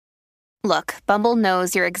Look, Bumble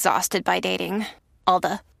knows you're exhausted by dating. All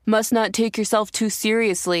the must not take yourself too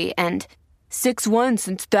seriously and 6'1"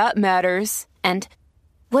 since that matters. And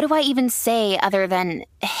what do I even say other than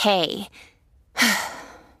hey?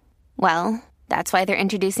 Well, that's why they're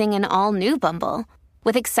introducing an all-new Bumble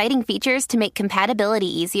with exciting features to make compatibility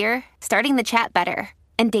easier, starting the chat better,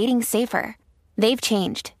 and dating safer. They've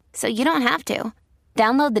changed, so you don't have to.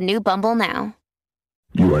 Download the new Bumble now.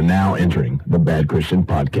 You are now entering the Bad Christian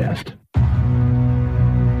Podcast.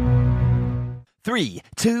 3,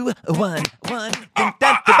 2, 1, 1.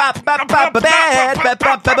 Bad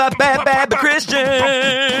Christian.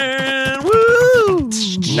 Woo!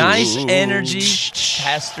 Nice energy,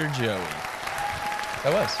 Pastor Joey.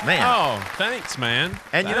 That was. Man. Oh, thanks, man.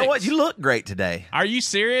 And you know what? You look great today. Are you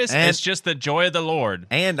serious? And- it's just the joy of the Lord.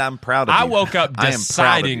 And I'm proud of you. I woke up I am proud of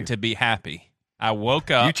deciding you. to be happy. I woke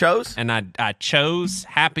up. You chose? And I chose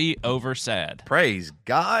happy over sad. Praise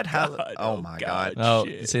God. God, Oh, my God. Oh,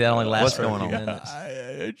 shit. see, that only lasts What's for a going few on? minutes.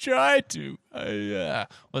 I tried to.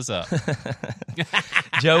 What's up?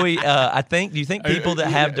 Joey, do you think people that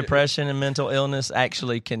have depression and mental illness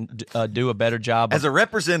actually can do a better job? As a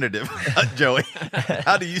representative, Joey,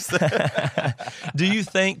 how do you say? Do you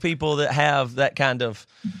think people that have that kind of,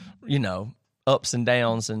 ups and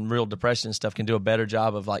downs and real depression and stuff can do a better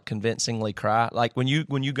job of like convincingly cry? Like when you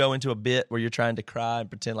go into a bit where you're trying to cry and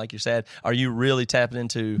pretend like you're sad, are you really tapping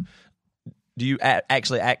into? Do you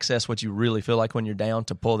actually access what you really feel like when you're down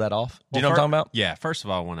to pull that off? Do you know what I'm talking about? Yeah. First of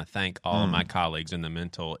all, I want to thank all of my colleagues in the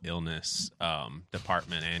mental illness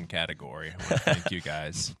department and category. I want to thank you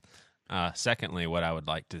guys. Secondly, what I would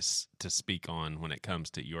like to speak on when it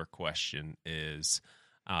comes to your question is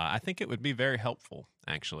I think it would be very helpful,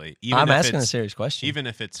 actually. I'm asking a serious question. Even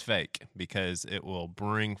if it's fake, because it will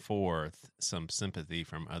bring forth some sympathy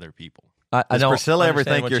from other people. Does Priscilla ever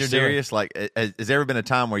understand think what you're doing. serious? Like, has there ever been a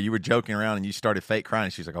time where you were joking around and you started fake crying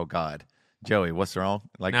and she's like, oh, God, Joey, what's wrong?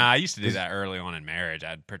 Like, I used to do that early on in marriage.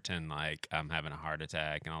 I'd pretend like I'm having a heart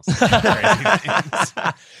attack and all sorts of crazy things.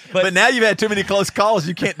 but now you've had too many close calls.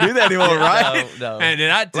 You can't do that anymore, right? No. And did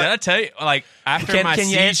I tell you, like, after my Can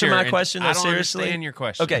you answer seizure, my and question? I Though, don't seriously? understand your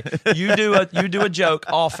question. Okay, you do a joke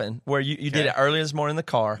often where you did it early this morning in the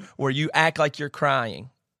car where you act like you're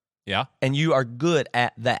crying, Yeah. and you are good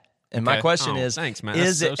at that. And my Okay. question Oh, is, thanks, man.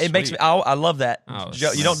 is That's it? so It makes me. sweet. I love that. Oh,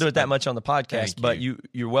 Joe, you don't do it that much on the podcast, Thank but you.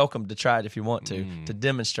 you're welcome to try it if you want to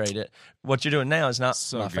demonstrate it. What you're doing now is not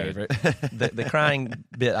So my good. favorite. The crying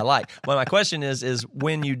bit I like. But my question is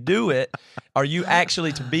when you do it, are you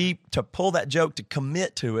actually to pull that joke, to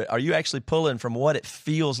commit to it? Are you actually pulling from what it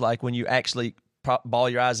feels like when you actually bawl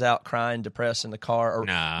your eyes out, crying, depressed in the car? Or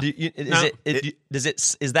Nah. is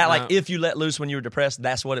that like No. if you let loose when you were depressed,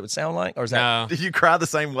 that's what it would sound like, or is that? No. Did you cry the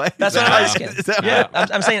same way? That's Is what that I'm how- asking. is that Yeah,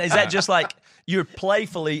 what- I'm saying, is that just like you're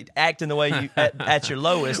playfully acting the way you at your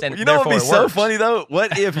lowest, and You know what would therefore be it so works? funny though?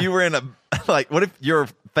 What if you were in a what if your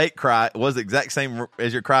fake cry was the exact same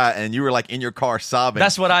as your cry, and you were like in your car sobbing?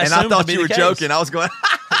 That's what I and I assumed to thought be you the were case. joking. I was going,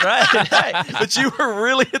 right? but you were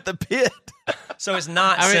really at the pit. So it's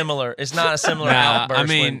not I mean- similar. It's not a similar No, outburst I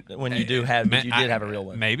mean, when you do have you did have a real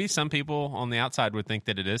one. Maybe some people on the outside would think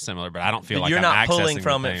that it is similar, but I don't feel But like you're I'm not accessing pulling the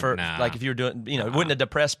from it thing. for Nah. like if you're doing, wouldn't a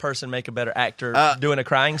depressed person make a better actor doing a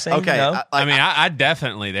crying scene? Okay, No? I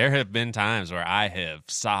definitely, there have been times where I have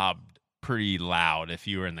sobbed pretty loud. If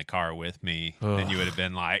you were in the car with me, then you would have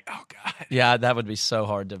been like, oh, God. Yeah, that would be so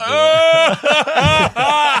hard to do.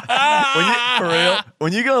 For real?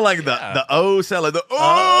 When you go like the O sound, like the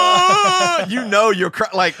oh, you're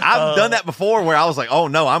like I've done that before where I was like, oh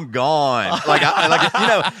no, I'm gone. Like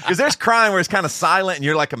because there's crying where it's kind of silent and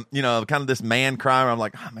you're like kind of this man crying where I'm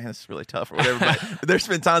like, oh man, this is really tough or whatever. But there's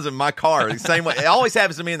been times in my car the same way. It always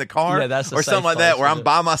happens to me in the car Yeah, that's the or something safe like that place where to I'm do it.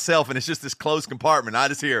 by myself and it's just this closed compartment. And I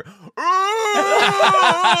just hear.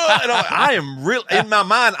 And I am real in my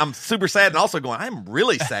mind. I'm super sad and also going. I'm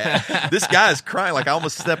really sad. This guy is crying. Like I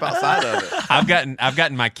almost step outside of it. I've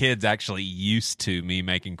gotten my kids actually used to me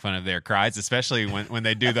making fun of their cries, especially when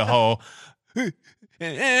they do the whole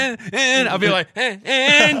and I'll be like,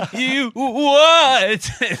 and you what?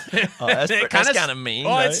 Oh, that's kind of mean.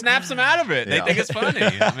 Well, right? it snaps them out of it. They Yeah. think it's funny.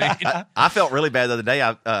 I mean, I felt really bad the other day.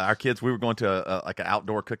 Our kids, we were going to like an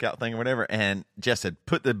outdoor cookout thing or whatever, and Jess had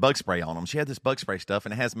put the bug spray on them. She had this bug spray stuff,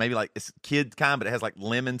 and it has maybe like it's kid kind, but it has like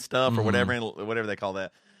lemon stuff or whatever they call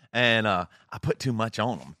that. And I put too much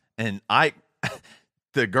on them, and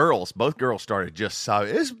both girls started just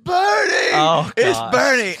sobbing. It's burning. Oh, it's gosh.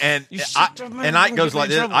 burning. And Ike goes like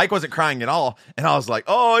this. Ike wasn't crying at all. And I was like,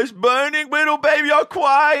 oh, it's burning. Little baby, y'all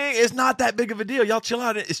crying. It's not that big of a deal. Y'all chill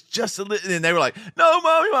out. It's just a little. And they were like, no,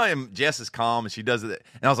 mommy. And Jess is calm and she does it.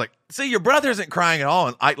 And I was like, see, your brother isn't crying at all.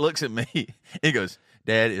 And Ike looks at me. He goes,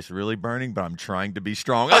 Dad, it's really burning, but I'm trying to be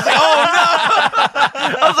strong. I was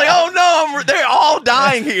like, oh no. They're all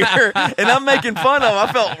dying here, and I'm making fun of them.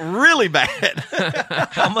 I felt really bad.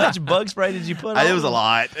 How much bug spray did you put on? It was a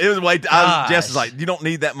lot. It was way. Jess was like, you don't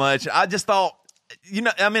need that much. I just thought,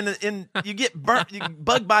 I mean, you get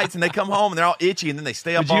bug bites, and they come home and they're all itchy, and then they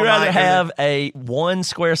stay up all night. Would you rather have a 1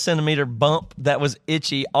 square centimeter bump that was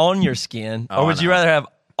itchy on your skin, or would you rather have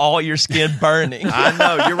all your skin burning? I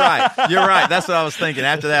know, you're right. That's what I was thinking.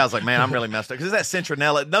 After that, I was like, man, I'm really messed up because it's that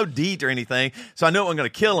citronella, no DEET or anything, so I knew it wasn't going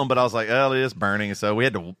to kill them. But I was like, oh, it is burning, and so we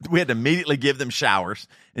had to immediately give them showers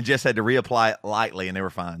and just had to reapply it lightly, and they were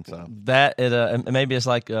fine. So that maybe it's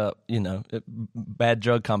like bad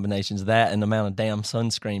drug combinations. That and the amount of damn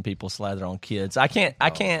sunscreen people slather on kids. I can't.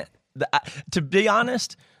 To be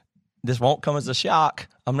honest, this won't come as a shock.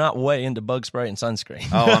 I'm not way into bug spray and sunscreen.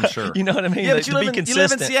 Oh, I'm sure. You know what I mean? Yeah, but you live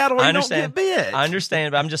in Seattle where you don't get bit. I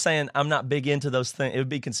understand, but I'm just saying I'm not big into those things. It would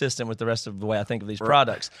be consistent with the rest of the way I think of these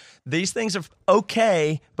products. These things are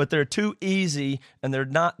okay, but they're too easy, and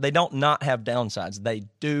they don't not have downsides. They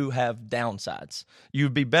do have downsides.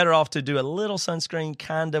 You'd be better off to do a little sunscreen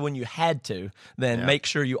kind of when you had to than make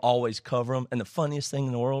sure you always cover them. And the funniest thing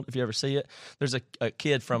in the world, if you ever see it, there's a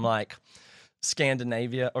kid from like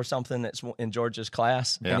Scandinavia or something that's in George's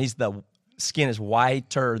class, and the skin is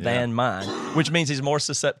whiter than mine, which means he's more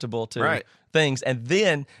susceptible to things. And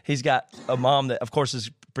then he's got a mom that, of course,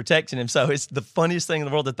 is protecting him. So it's the funniest thing in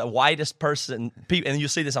the world that the whitest person, and you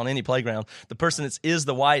see this on any playground, the person that is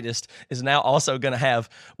the whitest is now also going to have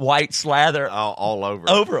white slather all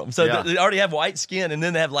over them. So they already have white skin, and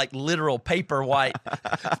then they have like literal paper white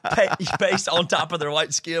paste on top of their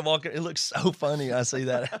white skin. Walking, it looks so funny. I see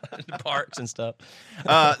that in the parks and stuff.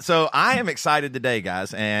 So I am excited today,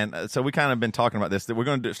 guys, and so we kind of been talking about this, that we're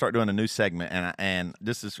going to start doing a new segment, and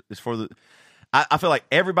this is for the. I feel like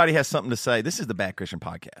everybody has something to say. This is the Bad Christian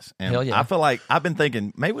Podcast. And Hell yeah. I feel like I've been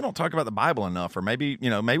thinking maybe we don't talk about the Bible enough, or maybe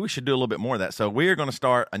we should do a little bit more of that. So we are going to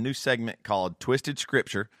start a new segment called Twisted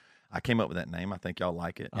Scripture. I came up with that name. I think y'all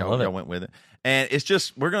like it. Y'all went with it. And it's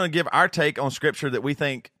just, we're going to give our take on Scripture that we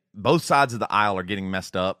think both sides of the aisle are getting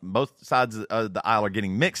messed up. Both sides of the aisle are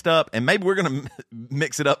getting mixed up. And maybe we're going to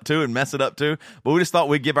mix it up too and mess it up too. But we just thought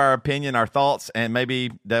we'd give our opinion, our thoughts, and maybe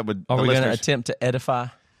that would... Are we going to attempt to edify?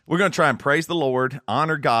 We're going to try and praise the Lord,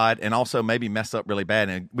 honor God, and also maybe mess up really bad.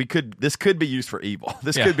 And this could be used for evil.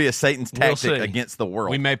 This could be a Satan's tactic against the world.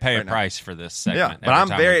 We may pay a price for this segment. Yeah, but I'm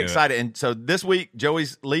very excited. And so this week,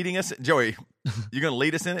 Joey's leading us. Joey, you're going to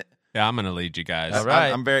lead us in it? Yeah, I'm going to lead you guys. All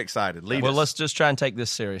right. I'm very excited. Lead us. Let's just try and take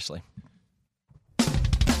this seriously.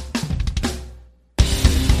 Twisted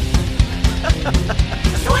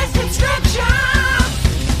Scripture!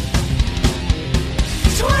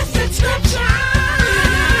 Twisted Scripture!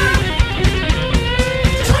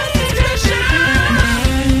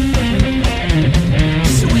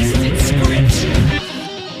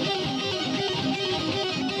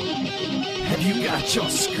 Your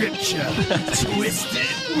scripture twisted.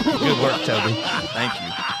 Good work, Toby. Thank you.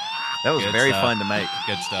 That was very fun to make.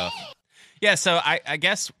 Good stuff. Yeah, so I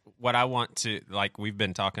guess what I want to, like, we've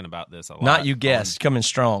been talking about this a lot. Not you guessed. Coming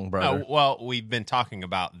strong, brother. Well, we've been talking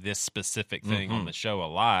about this specific thing on the show a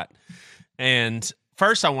lot. And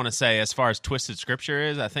first, I want to say, as far as twisted Scripture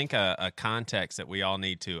is, I think a context that we all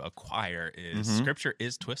need to acquire is Scripture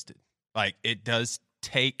is twisted. Like, it does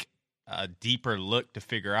take a deeper look to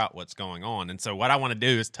figure out what's going on. And so what I want to do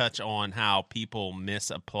is touch on how people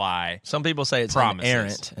misapply. Some people say it's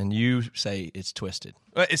inerrant, and you say it's twisted.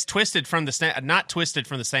 It's twisted from not twisted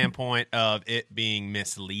from the standpoint of it being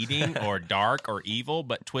misleading or dark or evil,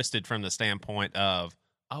 but twisted from the standpoint of,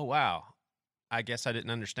 oh, wow, I guess I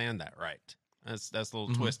didn't understand that right. That's a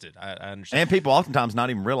little twisted. I understand. And people oftentimes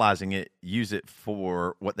not even realizing it, use it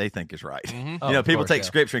for what they think is right. People take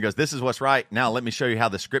Scripture and goes, this is what's right. Now let me show you how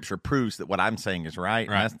the Scripture proves that what I'm saying is right.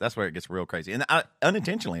 And that's where it gets real crazy. And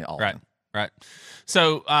unintentionally all. Right.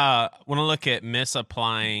 So when I look at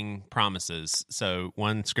misapplying promises, so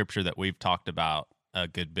one Scripture that we've talked about a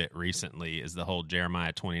good bit recently is the whole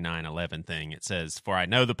Jeremiah 29:11 thing. It says, "For I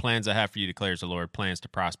know the plans I have for you, declares the Lord, plans to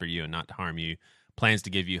prosper you and not to harm you, plans to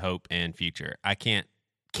give you hope and future." I can't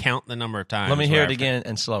count the number of times. Let me hear it again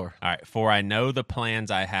and slower. All right. "For I know the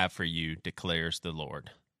plans I have for you, declares the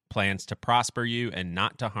Lord, plans to prosper you and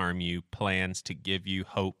not to harm you, plans to give you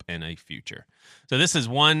hope and a future. So this is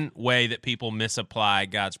one way that people misapply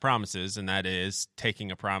God's promises, and that is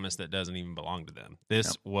taking a promise that doesn't even belong to them.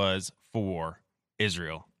 This was for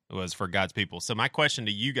Israel. It was for God's people. So my question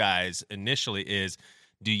to you guys initially is,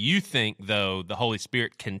 do you think, though, the Holy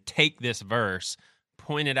Spirit can take this verse,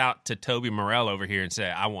 point it out to Toby Morrell over here and say,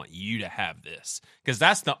 I want you to have this? Because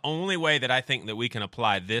that's the only way that I think that we can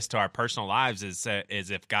apply this to our personal lives is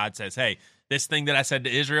if God says, hey, this thing that I said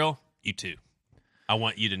to Israel, you too. I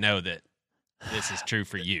want you to know that this is true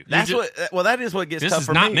for you. That is what gets this tough is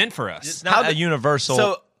for not me. meant for us. It's not a universal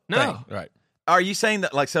So No. thing. Right. are you saying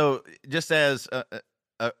that, like, so just as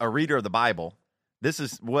a reader of the Bible, this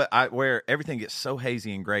is where everything gets so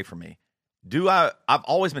hazy and gray for me. I've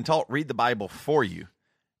always been taught, read the Bible for you.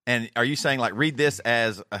 And are you saying, like, read this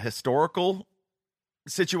as a historical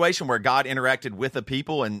situation where God interacted with a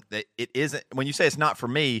people, and it isn't, when you say it's not for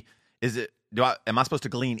me, am I supposed to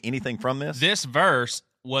glean anything from this? This verse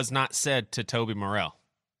was not said to Toby Morrell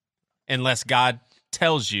unless God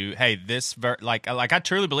tells you, hey, this like I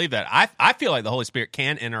truly believe that. I feel like the Holy Spirit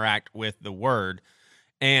can interact with the Word,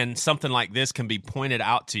 and something like this can be pointed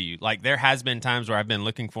out to you. Like, there has been times where I've been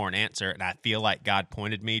looking for an answer, and I feel like God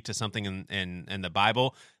pointed me to something in the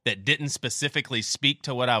Bible that didn't specifically speak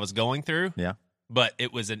to what I was going through. Yeah. But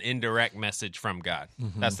it was an indirect message from God.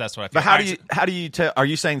 Mm-hmm. That's what I feel. But how do you tell? Are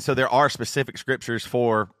you saying, so there are specific scriptures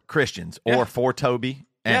for Christians or for Toby?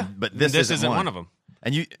 But this isn't one of them.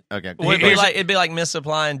 And you okay? Well, it'd be like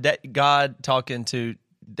misapplying God talking to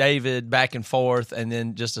David back and forth, and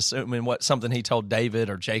then just assuming something he told David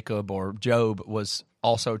or Jacob or Job was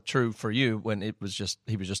also true for you when he was just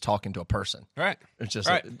talking to a person. Right. It's just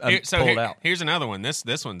right. pulled out. Here's another one.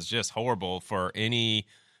 This one's just horrible for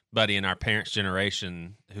anybody in our parents'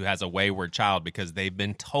 generation who has a wayward child, because they've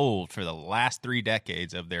been told for the last 3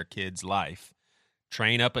 decades of their kid's life,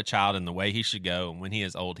 train up a child in the way he should go, and when he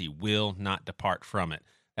is old, he will not depart from it.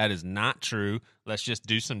 That is not true. Let's just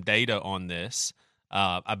do some data on this.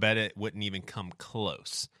 I bet it wouldn't even come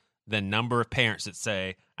close. The number of parents that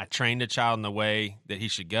say, I trained a child in the way that he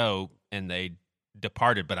should go, and they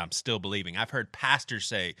departed, but I'm still believing. I've heard pastors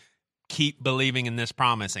say, keep believing in this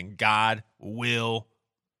promise, and God will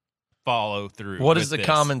follow through. What is the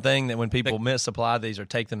common thing that when people misapply these or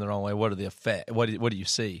take them the wrong way, what are the effect? What do you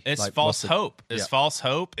see? It's like, false hope. It's yeah. false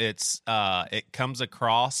hope. It's it comes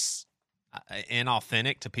across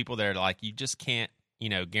inauthentic to people that are like, you just can't,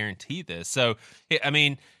 guarantee this. So, I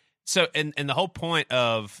mean, and the whole point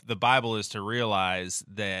of the Bible is to realize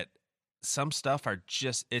that some stuff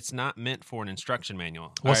it's not meant for an instruction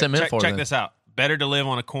manual. What's it meant for? Check this out. Better to live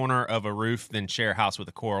on a corner of a roof than share a house with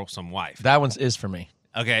a quarrelsome wife. That one is for me.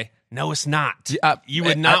 Okay. No, it's not. I You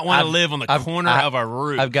would not want to live on the corner of a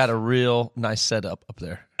roof. I've got a real nice setup up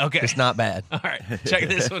there. Okay. It's not bad. All right. Check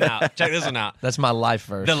this one out. That's my life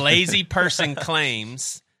verse. The lazy person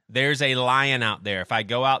claims there's a lion out there. If I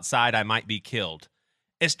go outside, I might be killed.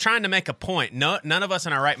 It's trying to make a point. No, none of us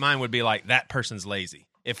in our right mind would be like, that person's lazy.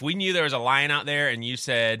 If we knew there was a lion out there and you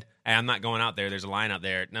said, hey, I'm not going out there, there's a lion out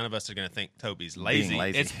there, none of us are going to think Toby's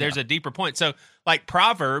lazy. There's a deeper point. So, like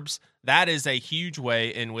Proverbs, that is a huge way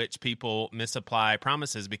in which people misapply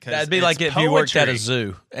promises, because that'd be it's like if poetry. you worked at a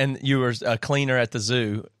zoo and you were a cleaner at the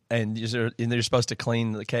zoo, and you're supposed to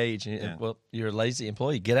clean the cage. And, well, you're a lazy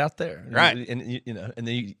employee. Get out there, right? And then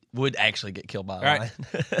you would actually get killed by a lion.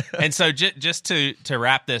 And so, just to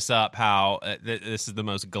wrap this up, how this is the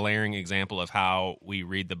most glaring example of how we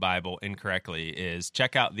read the Bible incorrectly is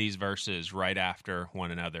check out these verses right after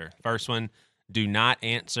one another. First one: do not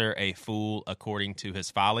answer a fool according to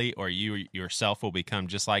his folly, or you yourself will become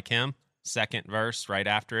just like him. Second verse right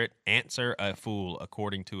after it: answer a fool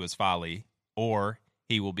according to his folly, or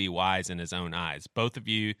he will be wise in his own eyes. Both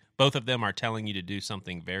of them are telling you to do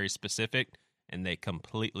something very specific, and they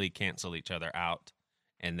completely cancel each other out.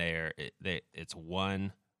 And it's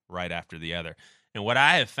one right after the other. And what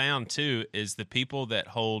I have found too is the people that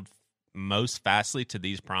hold most fastly to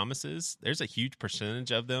these promises, there's a huge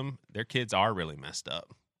percentage of them, their kids are really messed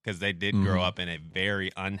up because they did grow up in a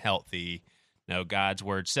very unhealthy, no, God's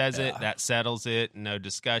word says it, that settles it, no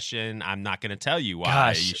discussion. I'm not going to tell you why.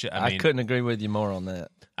 Gosh, you should, I couldn't agree with you more on that.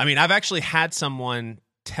 I mean, I've actually had someone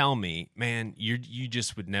tell me, man, you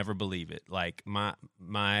just would never believe it. Like my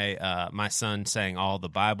son sang all the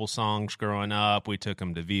Bible songs growing up. We took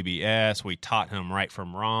him to VBS. We taught him right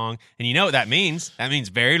from wrong. And you know what that means? That means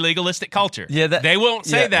very legalistic culture. Yeah, they won't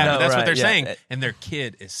say that, but that's what they're yeah. saying. And their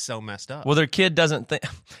kid is so messed up. Well, their kid doesn't think.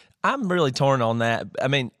 I'm really torn on that. I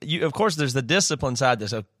mean, of course, there's the discipline side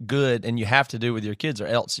that's good, and you have to do with your kids, or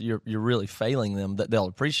else you're really failing them that they'll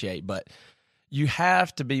appreciate. But you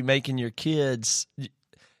have to be making your kids.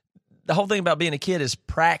 The whole thing about being a kid is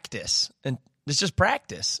practice, and it's just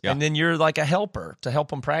practice. Yeah. And then you're like a helper to help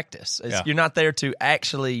them practice. Yeah. You're not there to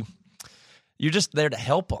actually. You're just there to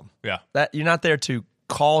help them. Yeah. That you're not there to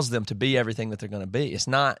cause them to be everything that they're going to be. It's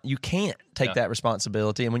not. You can't take Yeah. that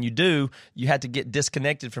responsibility, and when you do, you have to get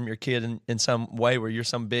disconnected from your kid in some way where you're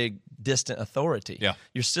some big distant authority. Yeah.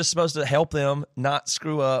 You're just supposed to help them not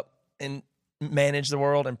screw up and manage the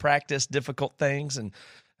world and practice difficult things, and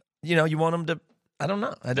you want them to. I don't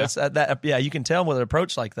know. You can tell with an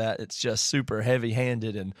approach like that, it's just super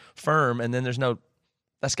heavy-handed and firm, and then there's no.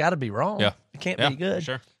 That's got to be wrong. Yeah. It can't Yeah, be good.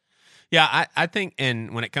 Sure. Yeah, I think,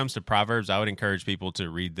 and when it comes to Proverbs, I would encourage people to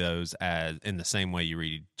read those as in the same way you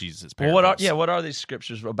read Jesus' Well, parables. what are these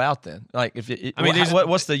scriptures about then? Like, these-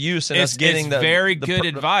 what's the use in us getting it's the very the good the-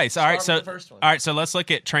 advice. All right, start so with the first one. all right, so let's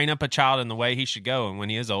look at train up a child in the way he should go, and when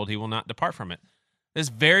he is old, he will not depart from it. This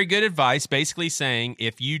very good advice, basically saying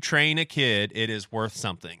if you train a kid, it is worth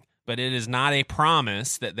something, but it is not a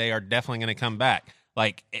promise that they are definitely going to come back.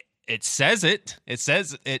 Like it says it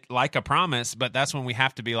like a promise, but that's when we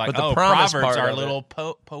have to be like, But the oh, promise Proverbs part are of it- little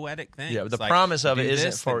poetic things. Yeah, the Like, promise of do it isn't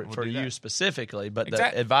this, for then we'll do you that. specifically, but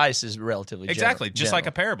Exact- the advice is relatively Exactly, just like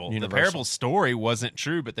a parable. universal. The parable story wasn't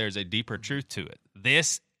true, but there's a deeper truth to it.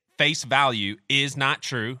 This face value is not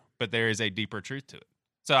true, but there is a deeper truth to it.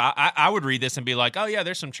 So I would read this and be like, oh, yeah,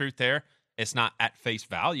 there's some truth there. It's not at face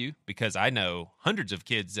value because I know hundreds of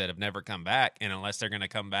kids that have never come back, and unless they're going to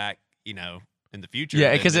come back, in the future. Yeah,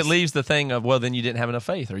 then because it this- leaves the thing of, well, then you didn't have enough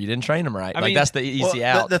faith or you didn't train them right. I Like mean, that's the easy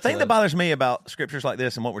Well, out. The thing to- that bothers me about scriptures like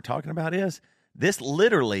this and what we're talking about is this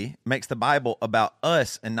literally makes the Bible about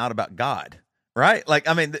us and not about God, right? Like,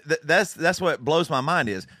 I mean, that's what blows my mind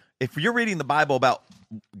is if you're reading the Bible about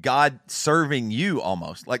God serving you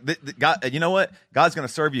almost like God, you know what? God's going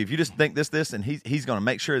to serve you if you just think this, and he's going to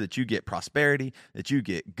make sure that you get prosperity, that you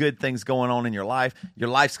get good things going on in your life. Your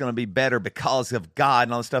life's going to be better because of God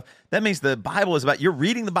and all this stuff. That means the Bible is about you're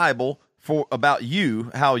reading the Bible about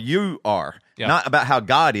you, how you are, Yeah. not about how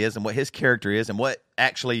God is and what His character is and what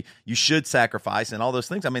actually you should sacrifice and all those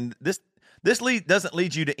things. I mean, this doesn't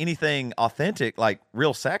lead you to anything authentic like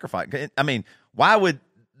real sacrifice. I mean, why would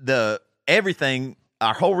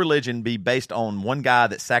our whole religion be based on one guy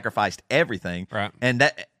that sacrificed everything? Right.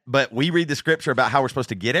 But we read the scripture about how we're supposed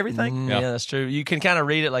to get everything. Yeah, that's true. You can kind of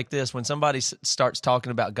read it like this. When somebody starts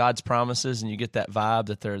talking about God's promises and you get that vibe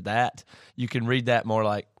that they're that, you can read that more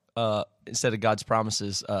like, instead of God's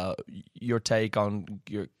promises, your take on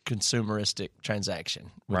your consumeristic transaction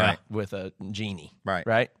Right. with a genie. Right.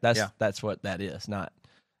 Right? Yeah. That's what that is, not.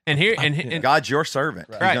 And here, and God's your servant.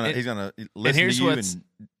 Right. He's gonna listen here's to you what's- and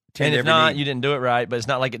And tend if every not, need. you didn't do it right, but it's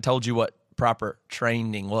not like it told you what proper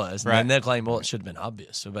training was. And Right. then they'll claim, well, it should have been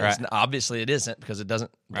obvious. But it's Right. obviously it isn't because it doesn't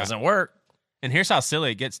Right. work. And here's how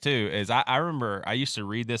silly it gets too, is I remember I used to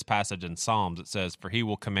read this passage in Psalms. It says, for he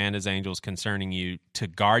will command his angels concerning you to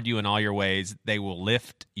guard you in all your ways. They will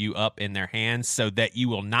lift you up in their hands so that you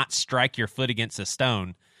will not strike your foot against a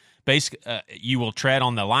stone. Basically, you will tread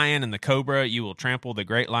on the lion and the cobra. You will trample the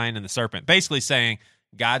great lion and the serpent. Basically saying,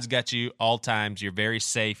 God's got you all times. You're very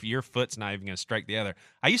safe. Your foot's not even going to strike the other.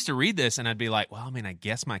 I used to read this and I'd be like, well, I mean, I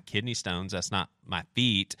guess my kidney stones, that's not my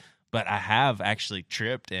feet. But I have actually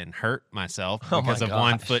tripped and hurt myself Oh my because of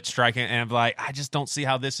one gosh. foot striking. And I'm like, I just don't see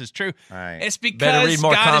how this is true. Right. It's because Better read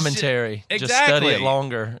more God is commentary. Exactly. Just study it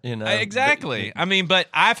longer. Exactly. I mean, but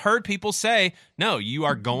I've heard people say, no, you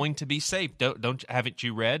are going to be safe. Haven't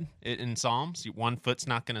you read it in Psalms? One foot's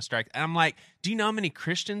not going to strike. And I'm like, do you know how many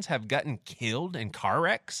Christians have gotten killed in car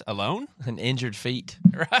wrecks alone? And injured feet.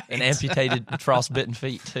 Right. And amputated, frostbitten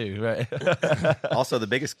feet, too. Right. Also, the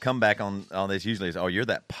biggest comeback on this usually is, "Oh, you're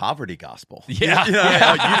that poverty gospel." Yeah.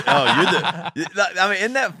 you're the. I mean,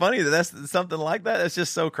 isn't that funny that that's something like that? That's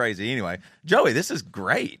just so crazy. Anyway, Joey, this is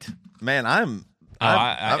great, man.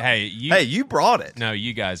 Hey, you brought it. No,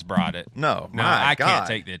 you guys brought it. No, No, my I God. can't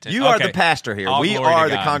take the attention. You are Okay. the pastor here. All We glory to are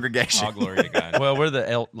the God. congregation. All glory to God. Well, we're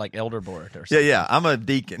the elder board or something. Yeah. I'm a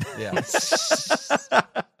deacon. Yeah.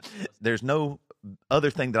 There's no other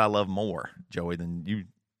thing that I love more, Joey, than you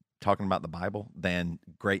talking about the Bible than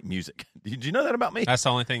great music. Did you know that about me? That's the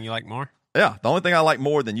only thing you like more? Yeah, the only thing I like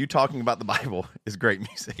more than you talking about the Bible is great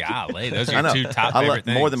music. Golly, those are I know. your two top I favorite love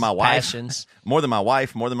things. more than my wife, Passions. more than my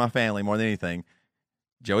wife, more than my family, more than anything.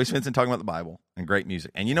 Joey Svensson talking about the Bible and great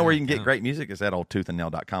music. And you know where you can get great music is at old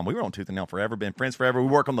toothandnail.com. We were on Tooth and Nail forever, been friends forever. We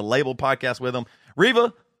work on the Label podcast with them.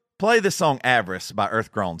 Reva, play this song Avarice by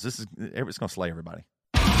Earth Groans. It's going to slay everybody.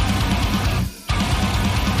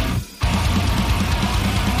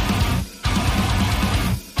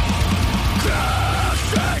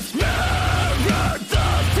 Shakespeare, the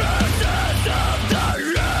princess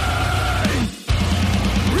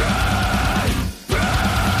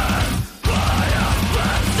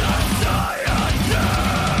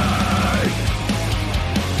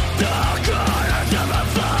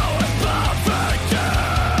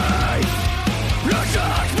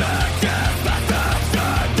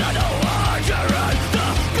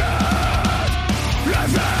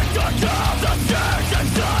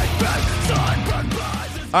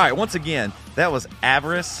All right, once again, that was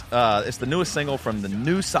Avarice. It's the newest single from the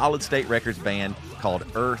new Solid State Records band called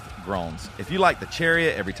Earth Groans. If you like The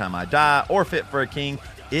Chariot, Every Time I Die, or Fit for a King,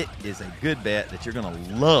 it is a good bet that you're going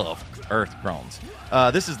to love Earth Groans.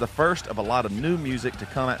 This is the first of a lot of new music to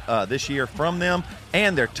come this year from them,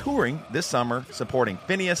 and they're touring this summer supporting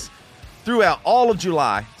Phineas throughout all of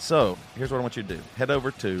July. So here's what I want you to do. Head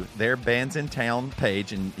over to their Bands in Town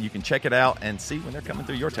page, and you can check it out and see when they're coming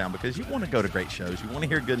through your town, because you want to go to great shows. You want to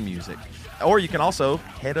hear good music. Or you can also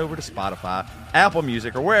head over to Spotify, Apple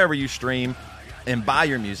Music, or wherever you stream and buy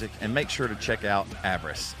your music, and make sure to check out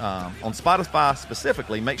Avarice. On Spotify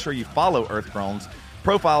specifically, make sure you follow Earth Groans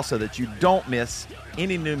profile so that you don't miss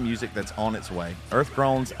any new music that's on its way. Earth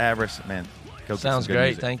Groans, Avarice, man. Sounds great.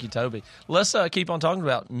 Music. Thank you, Toby. Let's keep on talking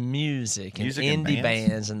about music and indie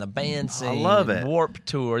bands and the band scene. I love it. Warped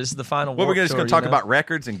Tour. This is the final What, Warped we're just going to talk about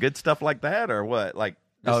records and good stuff like that, or what? Like,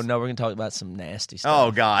 oh, no, we're going to talk about some nasty stuff.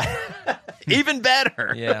 Oh, God. Even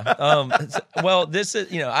better. Yeah. Well, this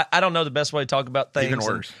is, I don't know the best way to talk about things. Even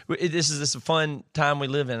worse. This is a fun time we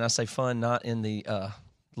live in. I say fun, not in the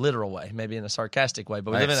literal way, maybe in a sarcastic way,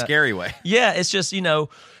 but we live in a scary way. Yeah, it's just,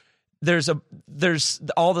 there's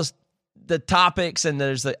all this, the topics, and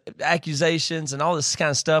there's the accusations and all this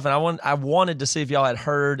kind of stuff. And I wanted to see if y'all had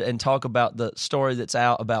heard and talk about the story that's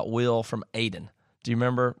out about Will from Aiden. Do you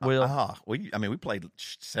remember Will? We played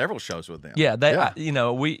several shows with them. Yeah,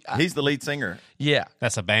 he's the lead singer. Yeah,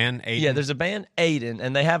 that's a band. Aiden? Yeah, there's a band Aiden,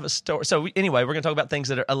 and they have a story. So anyway, we're going to talk about things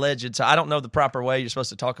that are alleged. So I don't know the proper way you're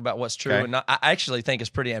supposed to talk about what's true, and I actually think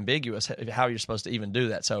it's pretty ambiguous how you're supposed to even do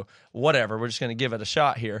that. So whatever, we're just going to give it a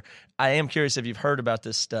shot here. I am curious if you've heard about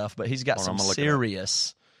this stuff, but he's got some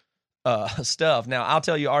serious stuff. Now I'll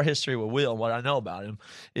tell you our history with Will. And what I know about him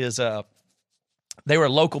is they were a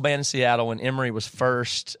local band in Seattle when Emery was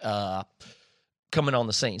first coming on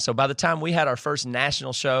the scene. So by the time we had our first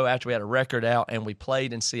national show, after we had a record out and we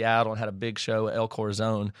played in Seattle and had a big show at El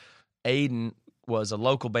Corazon, Aiden was a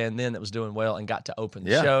local band then that was doing well and got to open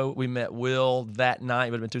the show. We met Will that night.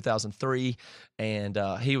 It would have been 2003, and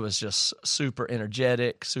he was just super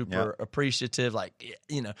energetic, super appreciative. Like,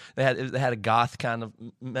 they had a goth kind of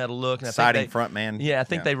metal look. Exciting front man. Yeah, I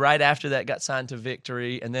think they right after that got signed to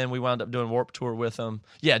Victory, and then we wound up doing Warped Tour with him.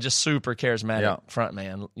 Yeah, just super charismatic front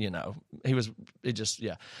man.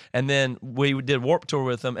 And then we did Warped Tour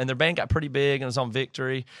with them, and their band got pretty big and it was on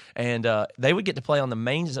Victory, and they would get to play on the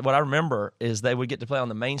main. What I remember is they would get to play on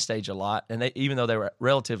the main stage a lot, and even though they were a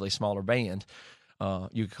relatively smaller band,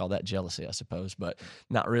 you could call that jealousy, I suppose, but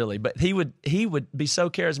not really. But he would be so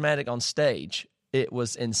charismatic on stage, it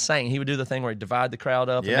was insane. He would do the thing where he'd divide the crowd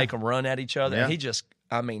up and make them run at each other. Yeah. And he just,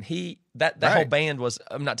 that whole band was,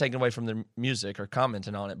 I'm not taking away from the music or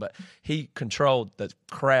commenting on it, but he controlled the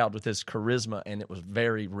crowd with his charisma, and it was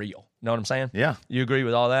very real. Know what I'm saying? Yeah. You agree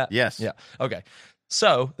with all that? Yes. Yeah. Okay.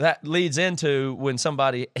 So that leads into when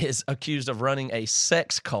somebody is accused of running a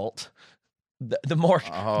sex cult, the more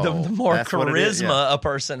charisma a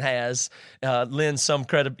person has lends some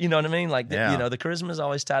credit. You know what I mean? Like, the charisma is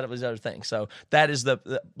always tied up with these other things. So that is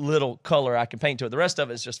the little color I can paint to it. The rest of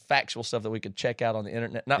it is just factual stuff that we could check out on the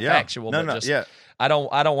internet. Not factual, but just I don't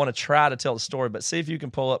want to try to tell the story, but see if you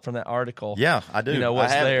can pull up from that article. Yeah, I do.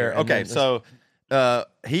 What's there. Okay, so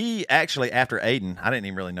he actually, after Aiden, I didn't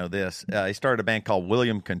even really know this. He started a band called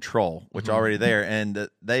William Control, which already there, and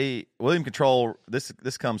William Control.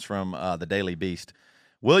 This comes from the Daily Beast.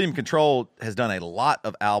 William Control has done a lot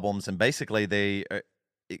of albums, and basically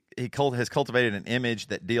he has cultivated an image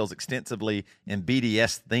that deals extensively in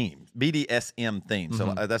BDSM themes.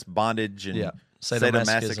 So that's bondage and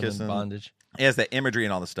sadomasochism and bondage. He has that imagery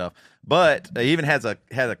and all this stuff, but he even has a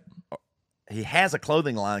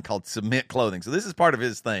clothing line called Submit Clothing. So this is part of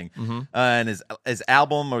his thing. And his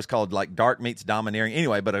album was called like Dark Meets Domineering.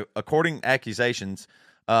 Anyway, but according to accusations,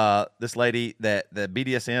 this lady that the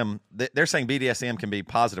BDSM, they're saying BDSM can be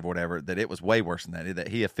positive or whatever, that it was way worse than that. That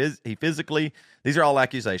he physically, these are all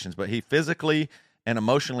accusations, but he physically and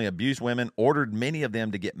emotionally abused women, ordered many of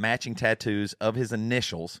them to get matching tattoos of his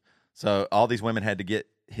initials. So all these women had to get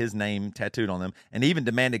his name tattooed on them, and even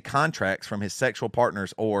demanded contracts from his sexual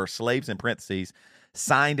partners, or slaves in parentheses,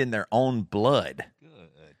 signed in their own blood.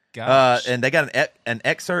 Gosh. And they got an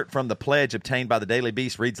excerpt from the pledge obtained by the Daily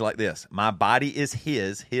Beast, reads like this: "My body is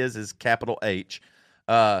his is capital H,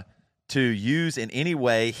 to use in any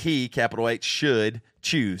way he, capital H, should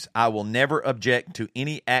choose. I will never object to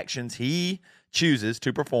any actions he chooses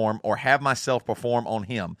to perform or have myself perform on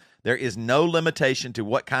him. There is no limitation to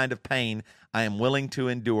what kind of pain I am willing to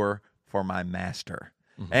endure for my master."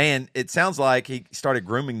 And it sounds like he started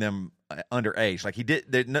grooming them underage. Like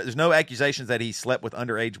there's no accusations that he slept with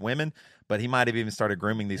underage women, but he might have even started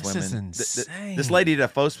grooming these This women. is insane. This lady did a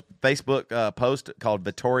Facebook post called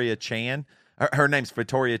Victoria Chan. Her name's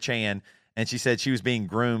Victoria Chan, and she said she was being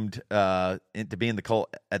groomed to be in the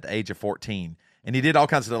cult at the age of 14. And he did all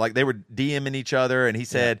kinds of stuff. Like, they were DMing each other, and he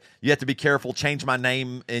said, you have to be careful, change my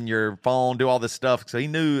name in your phone, do all this stuff. So he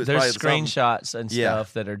knew it's There's probably screenshots and Yeah.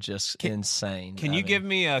 stuff that are just insane. Can you give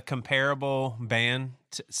me a comparable band,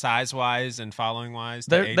 size-wise and following-wise? to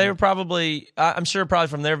They Aiden? were probably, I'm sure probably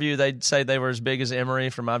from their view, they'd say they were as big as Emery.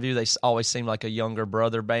 From my view, they always seemed like a younger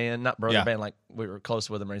brother band. Not brother band like we were close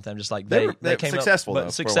with them or anything. Just like They they were came successful, up, though,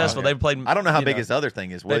 but for a while. successful. They played. I don't know how you big his other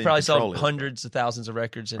thing is. They William probably Control sold is. hundreds of thousands of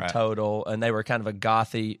records in Right. total, and they were kind of a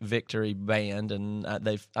gothy victory band. And I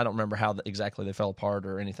don't remember how exactly they fell apart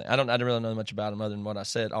or anything. I didn't really know much about them other than what I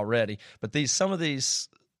said already. But some of these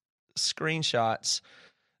screenshots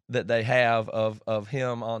that they have of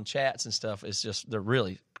him on chats and stuff is just, they're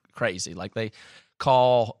really crazy. Like, they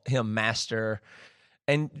call him master.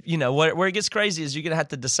 And, where it gets crazy is you're going to have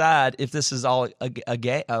to decide if this is all a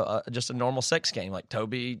game, just a normal sex game. Like,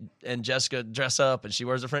 Toby and Jessica dress up and she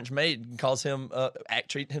wears a French maid and calls him,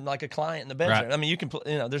 treat him like a client in the bedroom. Right. I mean, you can,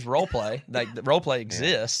 there's role play. Like, the role play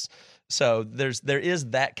exists. So there is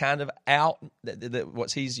that kind of out that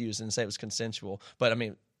what he's using and say it was consensual. But I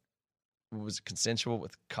mean, was it consensual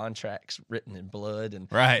with contracts written in blood and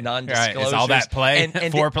Right. non-disclosures? Is all that play, and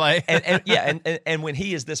foreplay? and when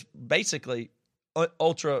he is this basically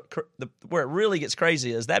ultra, where it really gets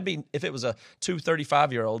crazy is that'd be if it was two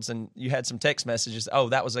 35-year-olds and you had some text messages. Oh,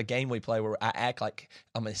 that was a game we play where I act like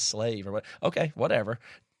I'm a slave or what? Okay, whatever.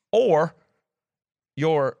 Or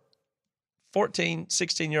your 14,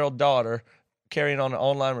 16-year-old daughter carrying on an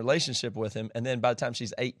online relationship with him, and then by the time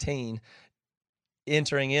she's 18,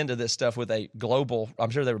 entering into this stuff with a global,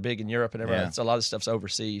 I'm sure they were big in Europe and everything. Yeah. So a lot of stuff's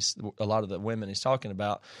overseas, a lot of the women he's talking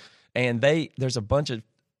about. And there's a bunch of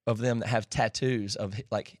them that have tattoos of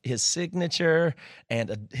like his signature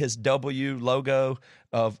and his W logo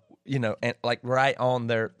of, and like right on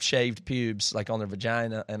their shaved pubes, like on their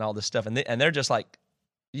vagina and all this stuff. And they're just like,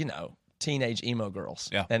 teenage emo girls.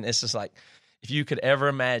 Yeah. And it's just like, if you could ever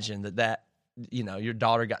imagine that, your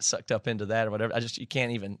daughter got sucked up into that or whatever, you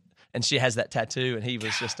can't even. And she has that tattoo, and he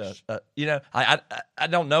was just I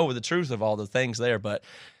don't know the truth of all the things there, but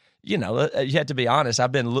you have to be honest.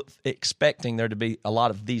 I've been expecting there to be a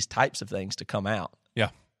lot of these types of things to come out.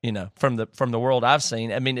 Yeah. From the world I've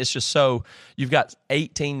seen. I mean, it's just so you've got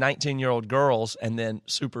 18, 19-year-old girls and then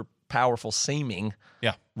super powerful seeming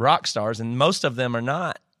rock stars, and most of them are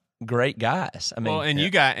not great guys. I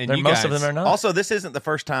mean, most of them are not. Also, this isn't the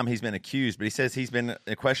first time he's been accused, but he says he's been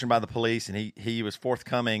questioned by the police, and he was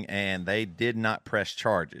forthcoming, and they did not press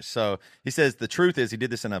charges. So he says the truth is, he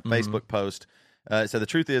did this in a Facebook post. So the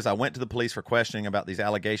truth is, I went to the police for questioning about these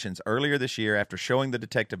allegations earlier this year after showing the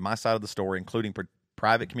detective my side of the story, including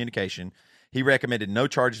private communication. He recommended no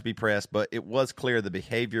charges be pressed, but it was clear the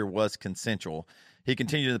behavior was consensual. He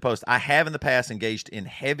continued in the post, I have in the past engaged in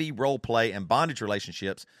heavy role play and bondage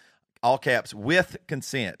relationships, all caps, with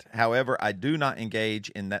consent. However, I do not engage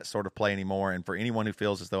in that sort of play anymore, and for anyone who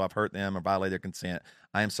feels as though I've hurt them or violated their consent,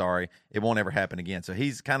 I am sorry. It won't ever happen again. So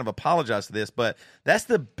he's kind of apologized for this, but that's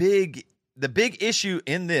the big issue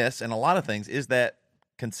in this and a lot of things is that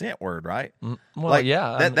consent word, right? Well,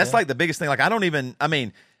 that's like the biggest thing. Like,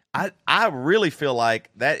 I really feel like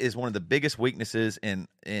that is one of the biggest weaknesses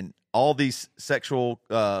in all these sexual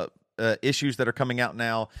issues that are coming out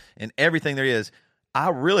now and everything there is. I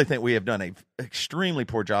really think we have done an extremely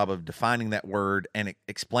poor job of defining that word and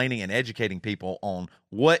explaining and educating people on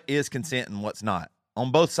what is consent and what's not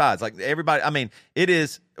on both sides. Like, everybody, it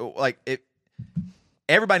is like it.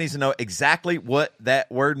 Everybody needs to know exactly what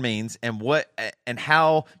that word means and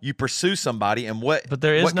how you pursue somebody and what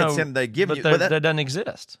consent they give you. But that doesn't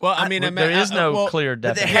exist. Well, there is no clear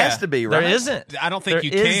definition. There has to be, right? There isn't. I don't think there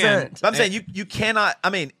you can. Isn't. But I'm saying you cannot.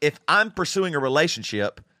 If I'm pursuing a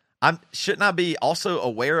relationship, shouldn't I be also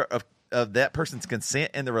aware of that person's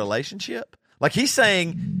consent in the relationship? Like, he's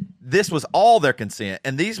saying this was all their consent,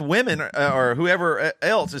 and these women or whoever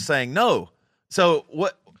else is saying no. So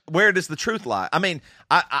what? Where does the truth lie?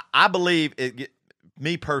 I believe it.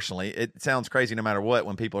 Me personally, it sounds crazy no matter what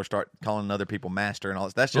when people start calling other people master and all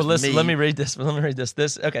this. That's just me. Let me read this.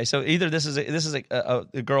 This okay. So either this is a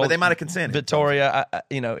girl, but they might have consented. Victoria,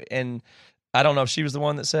 and I don't know if she was the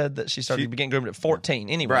one that said that she started getting groomed at 14.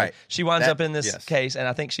 Anyway, right. She winds up in this case, and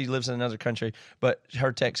I think she lives in another country. But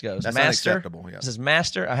her text goes, That's Master, unacceptable. Yeah. It says,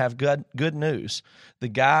 Master, I have good news. The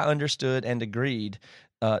guy understood and agreed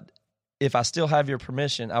if I still have your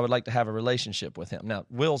permission, I would like to have a relationship with him. Now,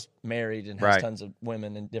 Will's married and has Right. tons of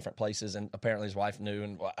women in different places, and apparently his wife knew,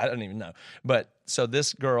 and I don't even know. But so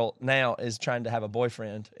this girl now is trying to have a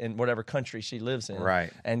boyfriend in whatever country she lives in,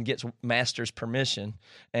 Right. and gets master's permission,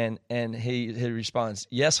 and he responds,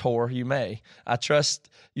 "Yes, whore, you may. I trust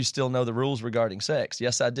you still know the rules regarding sex."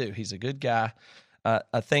 Yes, I do. He's a good guy.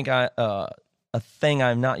 I think a thing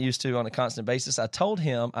I'm not used to on a constant basis. I told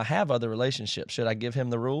him I have other relationships. Should I give him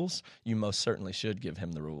the rules? You most certainly should give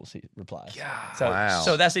him the rules, he replies. Wow.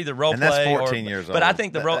 So that's either role And that's play 14 or, years But I old.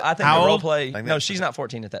 think the That- role that- I think How the role old? play Like no, that- she's not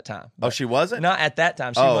 14 at that time. Oh, she wasn't? Not at that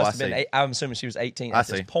time. She Oh, must have I been see. I'm assuming she was 18 I at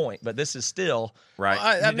this see. point, but this is still Right.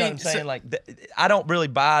 you know what I'm saying? Like, I don't really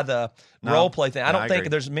buy the No. role play thing. I No, don't I think agree.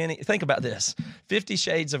 there's many. Think about this: 50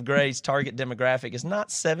 Shades of Grey's target demographic is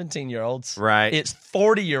not 17-year-olds. Right. It's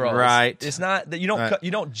 40-year-olds. Right. It's not that you don't Right.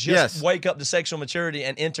 you don't just Yes. wake up to sexual maturity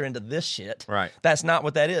and enter into this shit. Right. That's not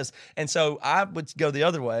what that is. And so I would go the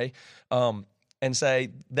other way. And say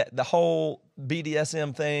that the whole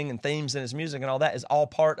BDSM thing and themes in his music and all that is all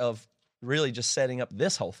part of really just setting up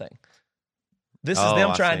this whole thing. This is Oh, them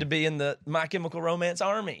I trying see. to be in the My Chemical Romance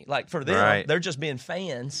army. Like for them, Right. they're just being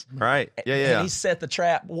fans. Right. Yeah, And yeah. he set the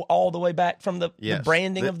trap all the way back from the Yes.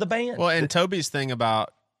 branding of the band. Well, and Toby's thing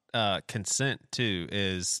about consent too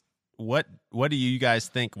is what do you guys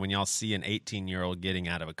think when y'all see an 18-year-old getting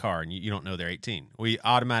out of a car and you don't know they're 18? We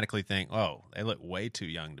automatically think, oh, they look way too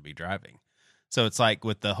young to be driving. So it's like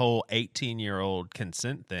with the whole 18-year-old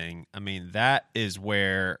consent thing, I mean, that is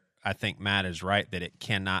where I think Matt is right that it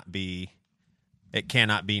cannot be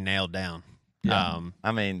nailed down. Yeah.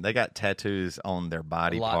 I mean, they got tattoos on their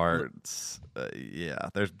body A lot. parts. Yeah,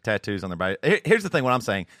 there's tattoos on their body. Here's the thing: what I'm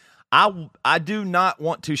saying, I do not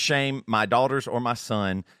want to shame my daughters or my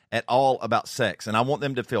son at all about sex, and I want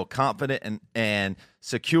them to feel confident and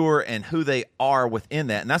secure in who they are within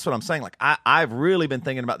that. And that's what I'm saying. Like I've really been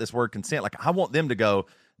thinking about this word consent. Like I want them to go,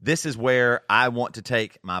 this is where I want to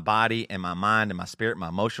take my body and my mind and my spirit, my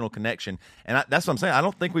emotional connection. And that's what I'm saying. I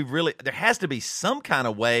don't think there has to be some kind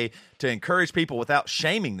of way to encourage people without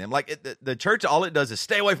shaming them. Like the church, all it does is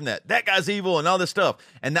stay away from that. That guy's evil and all this stuff.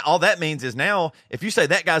 And all that means is now, if you say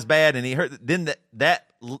that guy's bad and he hurt, then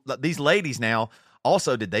these ladies now,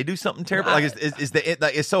 also, did they do something terrible? Like,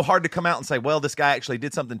 it's so hard to come out and say, well, this guy actually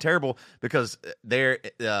did something terrible because they're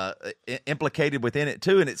implicated within it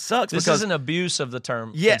too, and it sucks. This because is an abuse of the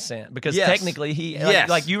term Yeah. consent because Yes. technically Yes.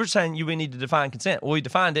 like you were saying, we need to define consent. Well, we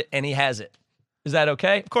defined it, and he has it. Is that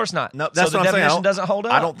okay? Of course not. no, that's so what the I'm saying. definition doesn't hold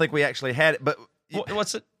up. I don't think we actually had it, but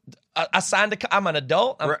What's it? I signed I'm an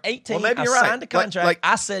adult. I'm Right. 18. Well, maybe I you're right. signed a contract. Like-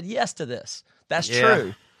 I said yes to this. That's Yeah.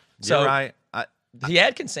 true. So you're right. he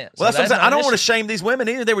had consent. Well, that's what I'm saying. not I don't an want to issue. shame these women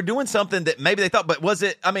either. They were doing something that maybe they thought, but was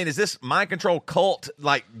it? I mean, is this mind control cult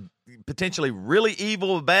like potentially really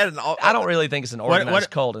evil, bad, and all? I don't really think it's an organized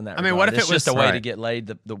what- cult in that. I mean, regard. what if it's it was- just a way to right. get laid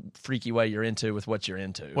the freaky way you're into with what you're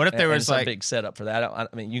into? What if there And was, it's like- a big setup for that? I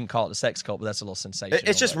mean, you can call it a sex cult, but that's a little sensational.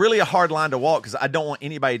 It's just but- really a hard line to walk because I don't want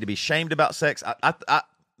anybody to be shamed about sex.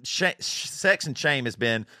 Sex and shame has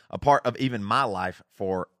been a part of even my life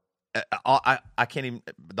for I can't even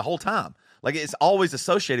the whole time. Like it's always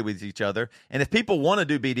associated with each other. And if people want to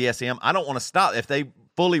do BDSM, I don't want to stop if they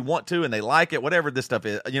fully want to and they like it. Whatever this stuff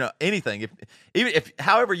is, anything. If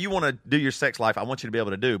however you want to do your sex life, I want you to be able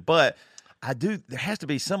to do. But there has to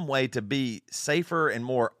be some way to be safer and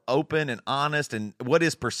more open and honest. And what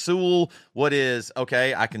is pursual? What is,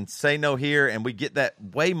 okay, I can say no here. And we get that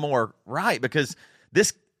way more right because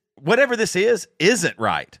whatever this isn't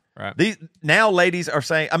right. Right. Now ladies are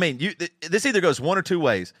saying, I mean, this either goes one or two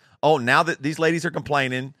ways. Oh, now that these ladies are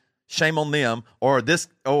complaining, shame on them, or this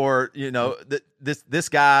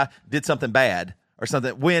guy did something bad or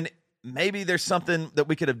something. When maybe there's something that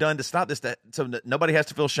we could have done to stop this, so that nobody has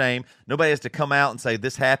to feel shame. Nobody has to come out and say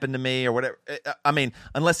this happened to me or whatever. I mean,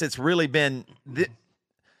 unless it's really been.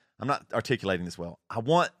 I'm not articulating this well. I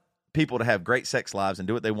want people to have great sex lives and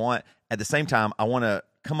do what they want. At the same time, I want to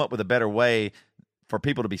come up with a better way for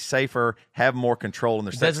people to be safer, have more control in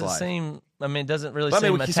their sex life. It doesn't really But,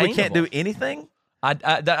 seem we attainable. can't do anything.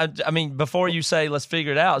 I mean, before you say let's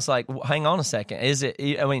figure it out, it's like, hang on a second. Is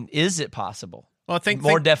it possible? Well, think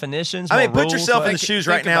more definitions. I mean, more put rules, yourself in what- the shoes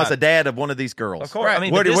think right now about as a dad of one of these girls. Of course. I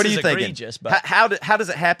mean, what but are this you is thinking? egregious, but- How does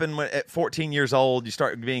it happen when at 14 years old you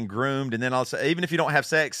start being groomed, and then also even if you don't have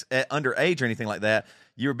sex at underage or anything like that,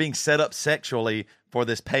 you're being set up sexually for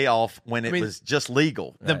this payoff when it was just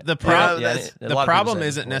legal. The Yeah, problem a lot of people problem say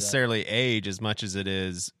isn't before that. necessarily age as much as it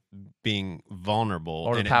is being vulnerable,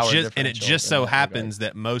 Or the and power it just differential so in that happens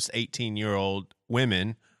that most 18-year-old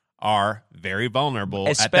women are very vulnerable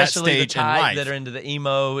at that especially the stage in type life. that are into the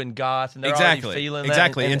emo and goth, and they're Exactly. already feeling that.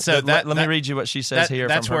 Exactly. And so let me read you what she says here.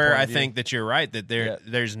 That's from her where point I of view. think that you're right. That Yeah.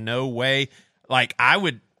 there's no way. Like I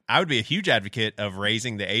would be a huge advocate of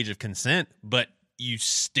raising the age of consent, but you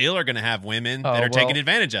still are going to have women that are taken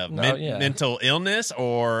advantage of mental illness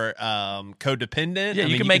or codependent. Yeah, I you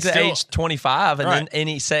mean, can make the still, age 25, and Right. then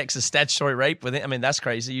any sex is statutory rape with it. I mean, that's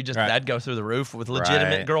crazy. You just Right. that'd go through the roof with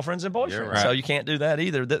legitimate Right. girlfriends and boyfriends. You're right. So you can't do that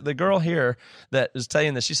either. The girl here that is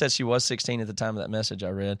saying this, she said she was 16 at the time of that message I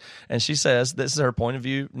read, and she says this is her point of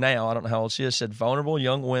view now. I don't know how old she is. She said vulnerable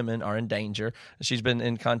young women are in danger. She's been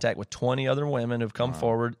in contact with 20 other women who've come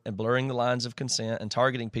forward and blurring the lines of consent and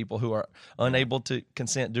targeting people who are unable to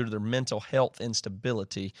consent due to their mental health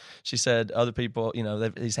instability. She said other people,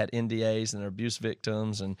 he's had NDAs and they're abuse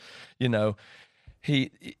victims, and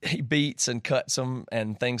he beats and cuts them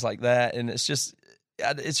and things like that, and it's just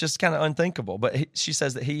kind of unthinkable. But she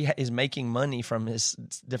says that he is making money from his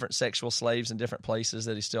different sexual slaves in different places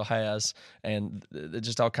that he still has, and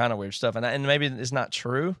just all kind of weird stuff. And maybe it's not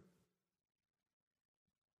true.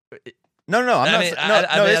 No, I it's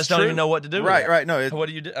just don't true. even know what to do. Right, with right. No, what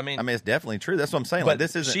do you do? I mean, it's definitely true. That's what I'm saying. but Like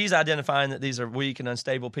this isn't. she's identifying that these are weak and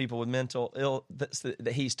unstable people with mental ill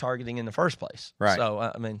that he's targeting in the first place. Right. So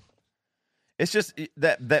I mean, It's just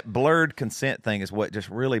that blurred consent thing is what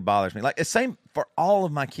just really bothers me. Like it's same for all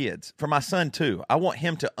of my kids, for my son too. I want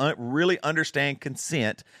him to really understand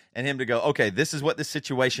consent and him to go, okay, this is what this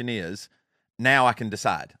situation is. Now I can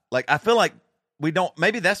decide. Like I feel like we don't.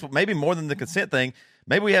 Maybe maybe more than the consent thing.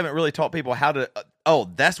 Maybe we haven't really taught people how to.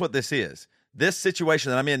 That's what this is. This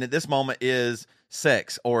situation that I'm in at this moment is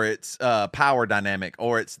sex, or it's power dynamic,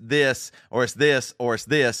 or it's this, or it's this, or it's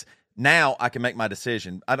this. Now I can make my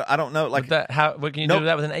decision. I don't know. Like what can you do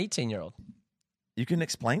that with an 18-year-old? You can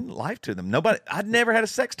explain life to them. I'd never had a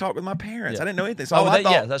sex talk with my parents. Yeah. I didn't know anything. So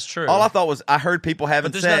that's true. All I thought was I heard people having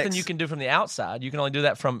But there's sex. nothing you can do from the outside. You can only do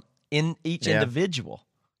that from in each individual.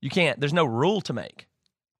 You can't. There's no rule to make.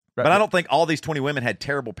 Right. But I don't think all these 20 women had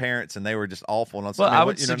terrible parents and they were just awful. And I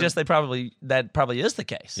would suggest that probably is the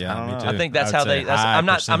case. Yeah, me too. I think that's I how would they. say That's, high I'm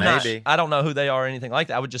not. percentage. I don't know who they are or anything like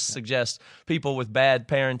that. I would just suggest people with bad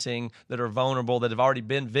parenting that are vulnerable, that have already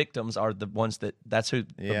been victims, are the ones that's who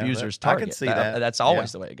abusers I can target. see that. That's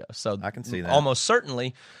always the way it goes. So I can see that. Almost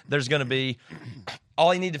certainly, there's going to be.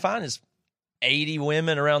 All you need to find is 80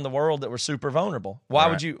 women around the world that were super vulnerable. Why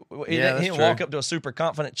would you? He didn't walk up to a super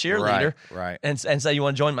confident cheerleader, right. and say, "You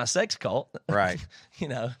want to join my sex cult?" Right.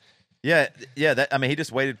 Yeah. He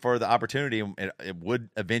just waited for the opportunity, and it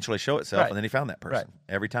would eventually show itself, and then he found that person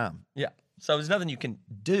every time. Yeah. So there's nothing you can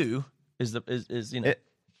do.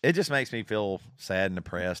 It just makes me feel sad and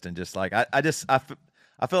depressed, and just like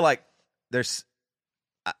I feel like there's.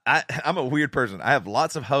 I'm a weird person. I have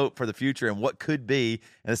lots of hope for the future and what could be.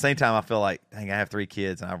 At the same time, I feel like, dang, I have 3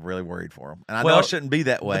 kids and I'm really worried for them. And I know I shouldn't be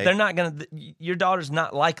that way. But they're not going to. Your daughter's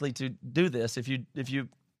not likely to do this if you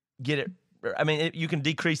get it. I mean, you can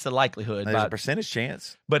decrease the likelihood. There's a percentage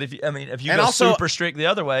chance. But if you go also, super strict the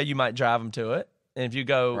other way, you might drive them to it. And if you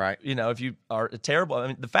go, right. If you are terrible, I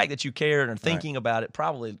mean, the fact that you care and are thinking about it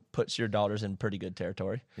probably puts your daughters in pretty good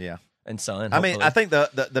territory. Yeah. And son. I mean, I think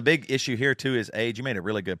the big issue here too is age. You made a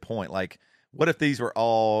really good point. Like, what if these were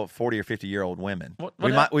all 40 or 50-year-old women?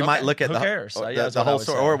 We might look at Who cares? the whole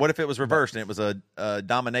story. Or what if it was reversed and it was a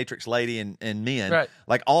dominatrix lady and men? Right.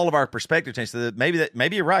 Like all of our perspective changed. So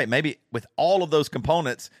maybe you're right. Maybe with all of those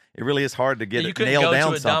components, it really is hard to get you couldn't nailed go down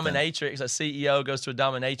to a something. dominatrix. A CEO goes to a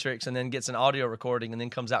dominatrix and then gets an audio recording and then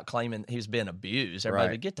comes out claiming he's been abused. Everybody,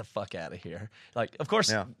 Right. get the fuck out of here! Like, of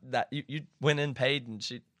course, that you went in, paid, and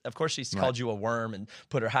she. Of course, she's called you a worm and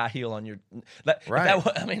put her high heel on your.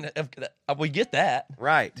 We get that.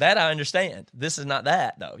 Right. That I understand. This is not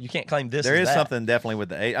that though. You can't claim this. There is that. something definitely with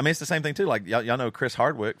the age. I mean, it's the same thing too. Like y'all know Chris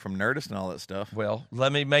Hardwick from Nerdist and all that stuff. Well,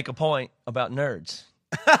 let me make a point about nerds.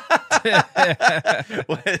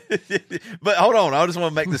 But hold on, I just want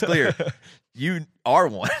to make this clear. You are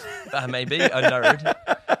one. I may be a nerd.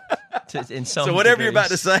 In some So whatever degrees. you're about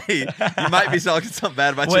to say, you might be talking something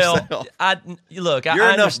bad about well, yourself. Look, You're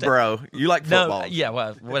I enough, understand. bro. You like football. No, yeah,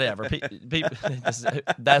 well, whatever. People,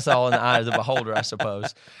 that's all in the eye of the beholder, I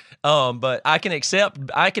suppose. But I can accept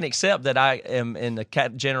that I am in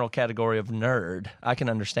the general category of nerd. I can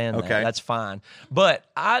understand that. Okay. That's fine. But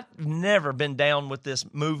I've never been down with this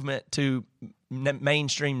movement to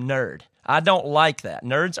mainstream nerd. I don't like that.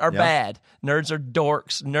 Nerds are bad. Nerds are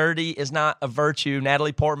dorks. Nerdy is not a virtue.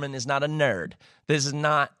 Natalie Portman is not a nerd. This is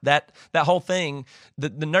not that whole thing.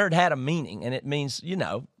 The nerd had a meaning, and it means,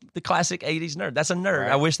 the classic 80s nerd. That's a nerd.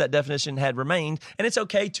 Right. I wish that definition had remained. And it's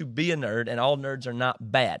okay to be a nerd, and all nerds are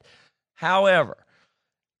not bad. However,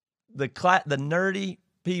 the nerdy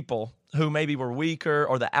people who maybe were weaker,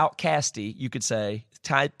 or the outcasty, you could say,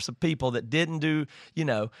 types of people that didn't do,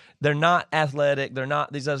 they're not athletic, they're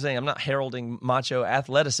not these other things. I'm not heralding macho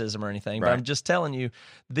athleticism or anything, but I'm just telling you,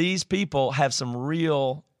 these people have some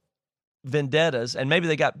real vendettas, and maybe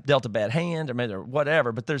they got dealt a bad hand, or maybe they're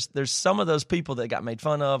whatever, but there's some of those people that got made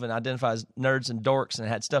fun of and identified as nerds and dorks and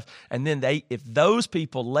had stuff, and then if those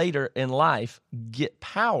people later in life get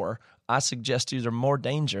power, I suggest to you they're more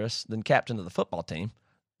dangerous than captain of the football team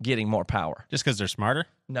getting more power. Just because they're smarter?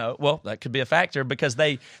 No, well, that could be a factor, because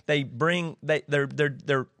they're I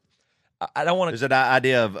don't want to. There's an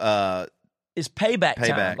idea of it's payback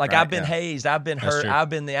time. Like, right, I've been hazed, I've been hurt, true. I've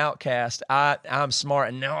been the outcast. I'm smart,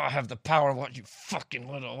 and now I have the power to watch you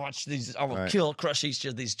fucking little. Watch these. I will crush each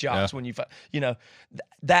of these jocks when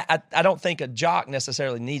that. I don't think a jock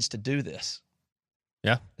necessarily needs to do this.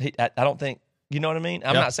 Yeah, I don't think. You know what I mean?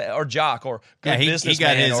 I'm not saying, or jock, or good businessman. He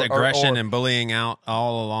got his or aggression and bullying out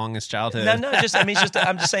all along his childhood. No, I'm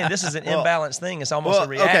just saying this is an imbalanced thing. It's almost a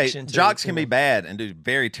reaction to. Jocks can be bad and do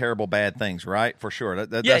very terrible bad things, right? For sure.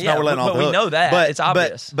 That's not we're letting off but the hook. We know that. It's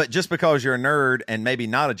obvious. But just because you're a nerd and maybe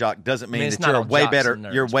not a jock doesn't mean that you're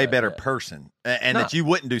a way better person, and that you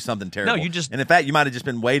wouldn't do something terrible. No, you just. And in fact, you might have just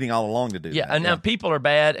been waiting all along to do that. Yeah, and now people are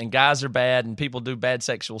bad, and guys are bad, and people do bad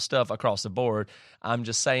sexual stuff across the board. I'm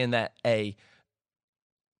just saying that a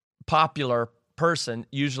popular person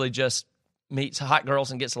usually just meets hot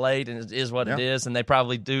girls and gets laid, and it is what it is, and they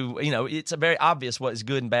probably do, it's a very obvious what is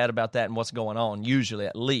good and bad about that and what's going on, usually,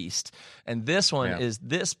 at least. And this one is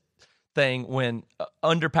this thing when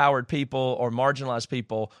underpowered people or marginalized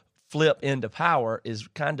people flip into power is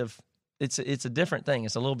kind of, it's a different thing.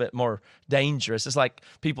 It's a little bit more dangerous. It's like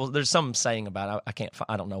people, there's some saying about it.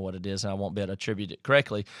 I don't know what it is, and I won't be able to attribute it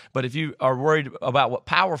correctly. But if you are worried about what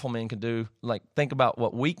powerful men can do, like, think about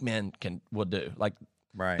what weak men will do. Like,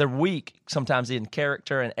 they're weak sometimes in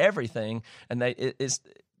character and everything, and it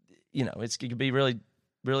could be really,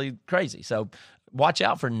 really crazy. So watch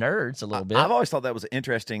out for nerds a little bit. I've always thought that was an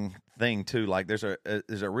interesting thing too. Like, there's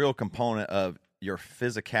a real component of your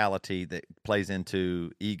physicality that plays into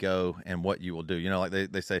ego and what you will do. Like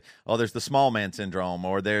they say, oh, there's the small man syndrome,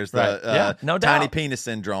 or there's the no tiny doubt. penis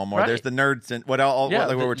syndrome, or there's the nerd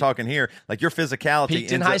what we're talking here. Like, your physicality.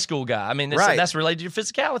 Peaked in high school guy. I mean, that's related to your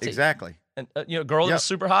physicality. Exactly. And a girl that was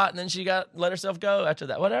super hot, and then she let herself go after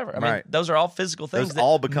that. Whatever. I mean, those are all physical things those that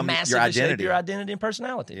all become massively your identity. shape your identity and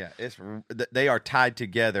personality. Yeah, they are tied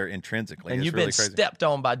together intrinsically. And it's you've really been crazy. stepped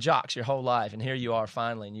on by jocks your whole life, and here you are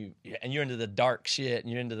finally, and you're into the dark shit, and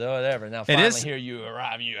you're into the whatever. Now finally, here you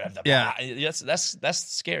arrive, you have the that's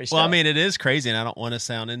scary stuff. Well, I mean, it is crazy, and I don't want to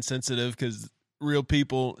sound insensitive because real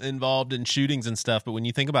people involved in shootings and stuff, but when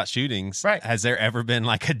you think about shootings, has there ever been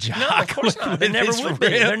like a jock? No, of course not. There never would be.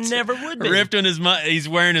 There never would be. Ripped on he's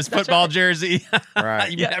wearing his football jersey. Right.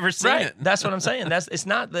 You've never seen it. That's what I'm saying. It's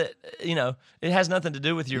not that, it has nothing to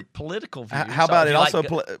do with your political views. How about it also,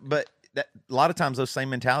 but a lot of times those same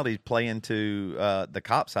mentalities play into the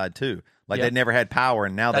cop side too. Like, they never had power,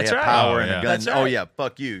 and now they have power and a gun. That's right. Oh, yeah,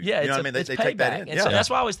 fuck you. Yeah, you know what I mean? They take that in. And so that's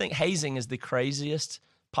why I always think hazing is the craziest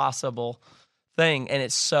possible thing, and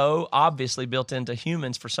it's so obviously built into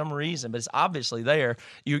humans for some reason, but it's obviously there.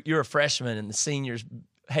 You're a freshman, and the seniors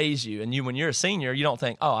haze you, and when you're a senior, you don't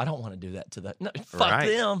think, oh, I don't want to do that to that. No, fuck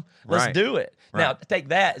them. Let's do it. Now, take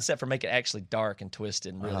that, except for make it actually dark and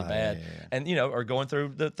twisted and really bad. Yeah. And, or going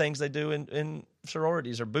through the things they do in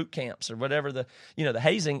sororities or boot camps or whatever, the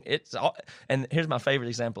hazing, it's all. And here's my favorite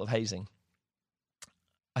example of hazing.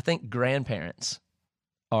 I think grandparents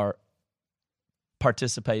are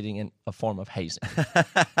participating in a form of hazing.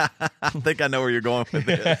 I think I know where you're going with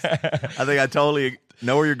this. I think I totally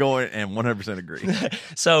know where you're going and 100% agree.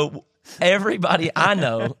 So everybody I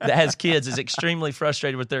know that has kids is extremely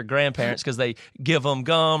frustrated with their grandparents because they give them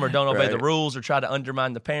gum or don't obey the rules or try to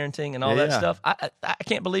undermine the parenting and all that stuff. I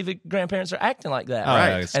can't believe that grandparents are acting like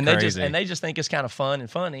that. It's crazy. They just think it's kind of fun and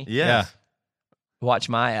funny. Yeah. Watch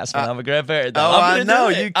my ass when I'm a grandparent. Oh, I know.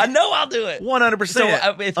 I know I'll do it. 100%.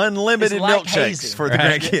 So, unlimited like milkshakes hazing, for the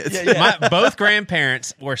grandkids. Yeah. Both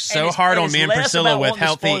grandparents were so hard on me and Priscilla with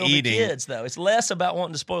healthy eating. Kids, though. It's less about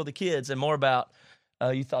wanting to spoil the kids and more about,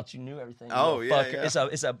 you thought you knew everything. Oh, yeah. It's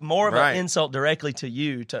a more of an insult directly to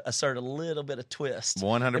you to assert a little bit of twist.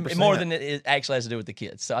 100%. More than it actually has to do with the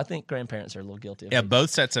kids. So I think grandparents are a little guilty of it. Yeah,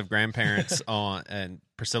 both sets of grandparents and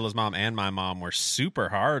Priscilla's mom and my mom were super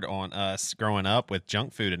hard on us growing up with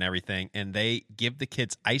junk food and everything, and they give the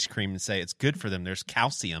kids ice cream and say it's good for them. There's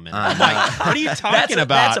calcium in it. I'm like, what are you talking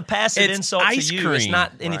about? That's a passive It's insult ice to you. cream. It's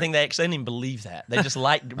not anything they actually didn't even believe that. They just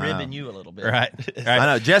like ribbing you a little bit. Right. I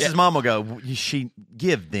know. Jess's mom will go, she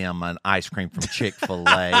give them an ice cream from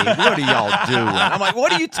Chick-fil-A. What are y'all doing? I'm like,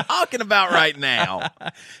 what are you talking about right now?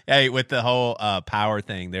 Hey, with the whole power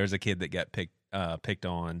thing, there's a kid that got picked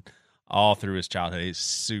on all through his childhood. He's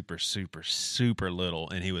super, super, super little,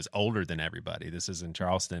 and he was older than everybody. This is in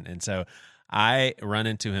Charleston. And so I run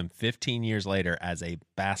into him 15 years later as a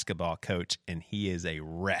basketball coach, and he is a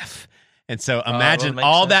ref. And so imagine makes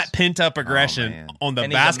all sense. that pent-up aggression man. on the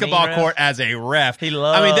And he's a mean basketball ref? court as a ref. He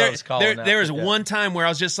loves calling out there was people. one time where I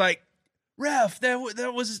was just like, ref, that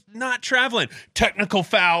was not traveling. Technical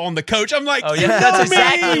foul on the coach. I'm like, Oh yeah, you that's know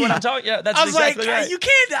exactly me. what I'm talking. Yeah, that's I was exactly like, right. you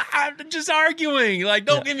can't. I'm just arguing. Like,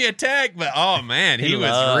 don't give me a tag. But oh man, he was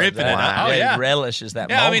loved ripping that. it up. Oh He yeah, relishes that.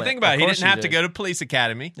 yeah. I moment. mean, think about Of it. He course didn't have to do. go to police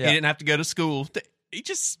academy. Yeah. He didn't have to go to school. He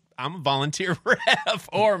just. I'm a volunteer ref,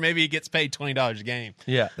 or maybe he gets paid $20 a game.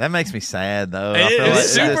 Yeah. That makes me sad, though. It I feel is like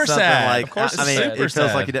super it's something sad. Like, Of course I it's mean, super it feels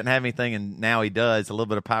sad. like he didn't have anything, and now he does. A little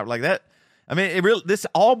bit of power, like that. I mean, this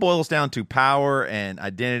all boils down to power and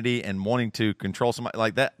identity and wanting to control somebody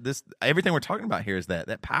like that. Everything we're talking about here is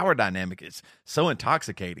that power dynamic is so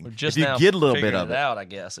intoxicating. Just if you now get a little bit figuring of it it, out, I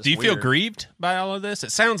guess. It's Do you feel weird. grieved by all of this?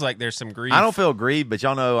 It sounds like there's some grief. I don't feel grieved, but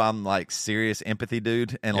y'all know I'm like serious empathy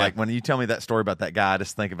dude, and Yeah. like when you tell me that story about that guy, I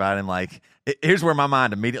just think about him like here's where my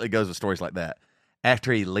mind immediately goes with stories like that.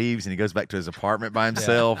 After he leaves and he goes back to his apartment by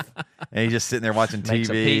himself, and he's just sitting there watching Makes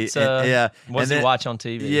a TV. pizza. Yeah, What does and he watch on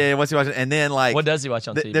TV? Yeah, what's he watching? And then like, What does he watch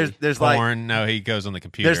on TV? There's like Porn. No, he goes on the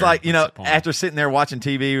computer. there's like, you and know, looks at porn. after sitting there watching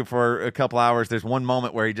TV for a couple hours, there's one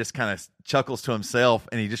moment where he just kind of chuckles to himself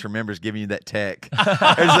and he just remembers giving you that tech.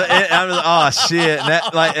 I'm like, oh shit, and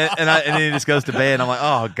that like, and then he just goes to bed. And I'm like,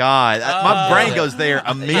 oh god, my brain goes there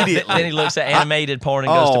immediately. Then he looks at animated porn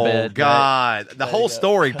and goes to bed. Oh right? God! The whole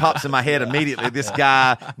story pops in my head immediately. This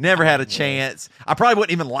guy never had a chance. I probably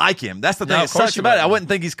wouldn't even like him. That's the thing No, that of course sucks you about it. I wouldn't. wouldn't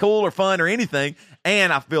think he's cool or fun or anything,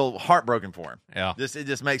 and I feel heartbroken for him. Yeah. It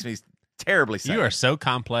just makes me terribly sad. You are so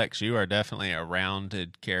complex. You are definitely a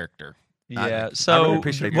rounded character. Yeah. I really So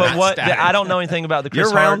appreciate what? that. I don't know anything about the Chris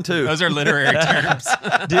You're round too. Those are literary terms.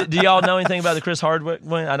 Do y'all know anything about the Chris Hardwick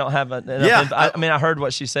one? I don't have enough Yeah, info. I mean, I heard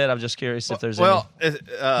what she said. I'm just curious if there's Well, any.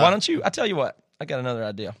 Why don't you? I tell you what. I got another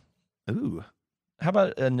idea. ooh. How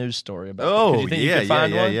about a news story about? Oh, you think yeah, you could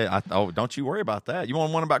find one? yeah. Don't you worry about that. You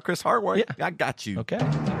want one about Chris Hardwick? Yeah. I got you. Okay.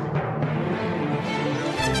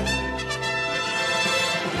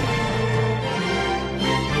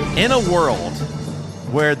 In a world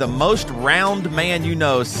where the most round man you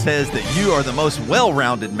know says that you are the most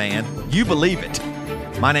well-rounded man, you believe it.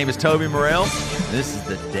 My name is Toby Morrell. And this is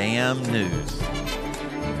the damn news. All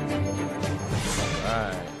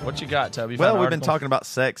right. What you got, Toby? You Well, found an we've been article? talking about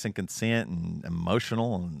sex and consent and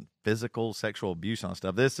emotional and physical sexual abuse and all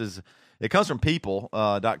stuff. It comes from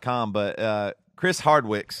people.com, but Chris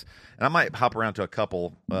Hardwick's, and I might hop around to a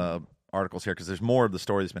couple articles here because there's more of the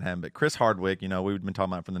story that's been happening. But Chris Hardwick, you know, we've been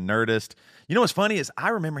talking about from the Nerdist. You know what's funny is I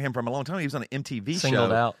remember him from a long time. He was on an MTV Singled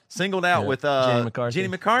show. Out. Singled Out Yeah. with Jenny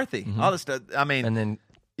McCarthy. All this stuff. I mean, And then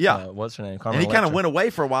yeah. what's her name? And Carmen he kind of Electra. went away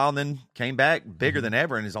for a while and then came back bigger than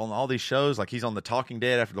ever and is on all these shows. Like he's on The Talking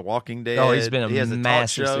Dead after The Walking Dead. Oh, he's been a he has a talk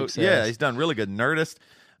massive show. success. Yeah, he's done really good. Nerdist.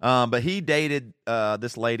 But he dated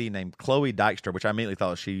this lady named Chloe Dykstra, which I immediately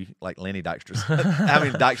thought she like Lenny Dykstra's. How many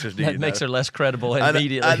Dykstras do you That makes know? her less credible I know-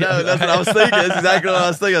 immediately. I know. That's what I was thinking. That's exactly what I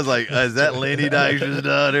was thinking. I was like, is that Lenny Dykstra's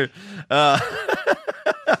daughter?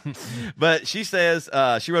 But she says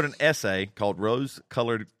she wrote an essay called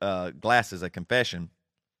Rose-Colored Glasses, A Confession.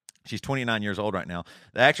 She's 29 years old right now.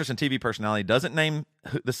 The actress and TV personality doesn't name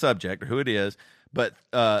the subject or who it is, but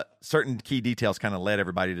certain key details kind of led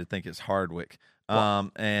everybody to think it's Hardwick.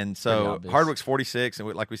 And Pretty so obvious. Hardwick's 46,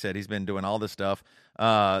 and like we said, he's been doing all this stuff,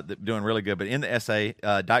 doing really good. But in the essay,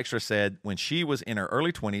 Dykstra said when she was in her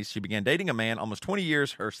early 20s, she began dating a man almost 20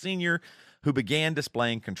 years her senior who began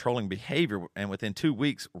displaying controlling behavior, and within 2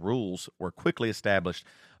 weeks, rules were quickly established.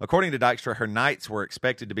 According to Dykstra, her nights were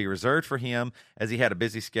expected to be reserved for him as he had a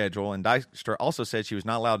busy schedule, and Dykstra also said she was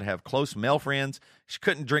not allowed to have close male friends. She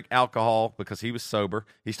couldn't drink alcohol because he was sober.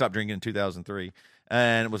 He stopped drinking in 2003.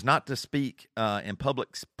 And was not to speak in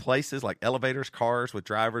public places like elevators, cars with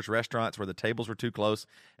drivers, restaurants where the tables were too close,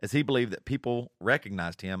 as he believed that people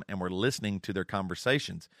recognized him and were listening to their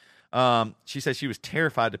conversations. She said she was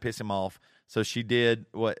terrified to piss him off, so she did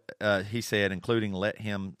what he said, including let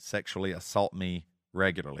him sexually assault me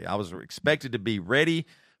regularly. I was expected to be ready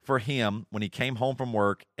for him when he came home from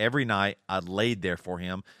work every night. I laid there for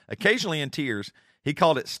him, occasionally in tears. He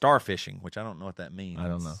called it starfishing, which I don't know what that means. I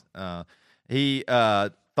don't know. He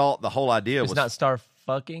thought the whole idea It's was not star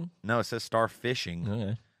fucking. no. It says starfishing.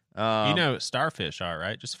 Okay. You know, starfish are,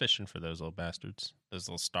 right? Just fishing for those little bastards, those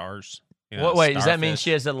little stars. You know, What? Wait, does that mean starfish.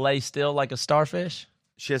 she has to lay still like a starfish?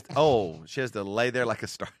 She has to lay there like a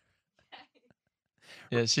star.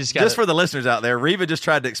 Yeah, she's got. Just for the listeners out there, Reva just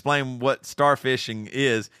tried to explain what starfishing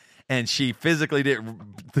is, and she physically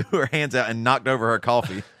threw her hands out and knocked over her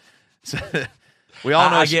coffee. So, we all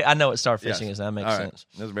know. I know what starfishing is. That makes All right. sense.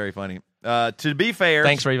 That was very funny. To be fair,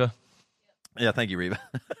 Thanks, Reva. Yeah, thank you, Reva.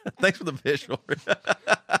 Thanks for the visual.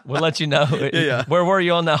 We'll let you know. Yeah. Where were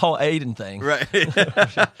you on that whole Aiden thing? Right.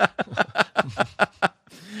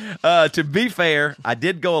 To be fair, I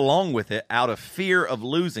did go along with it out of fear of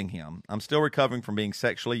losing him. I'm still recovering from being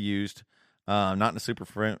sexually used, not in a super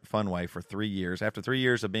fun way, for 3 years. After 3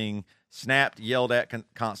 years of being snapped, yelled at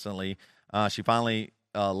constantly, she finally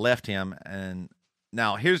left him. And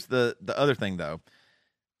now here's the other thing, though.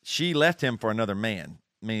 She left him for another man.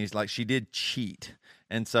 I mean, like she did cheat.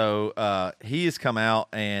 And so he has come out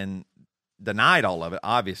and denied all of it,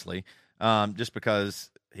 obviously, just because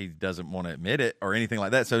he doesn't want to admit it or anything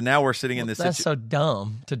like that. So now we're sitting in this That's so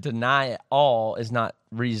dumb. To deny it all is not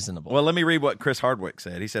reasonable. Well, let me read what Chris Hardwick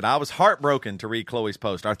said. He said, I was heartbroken to read Chloe's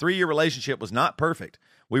post. Our 3-year relationship was not perfect.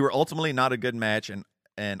 We were ultimately not a good match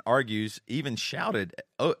and argues, even shouted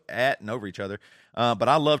at and over each other. But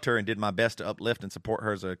I loved her and did my best to uplift and support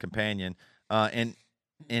her as a companion. And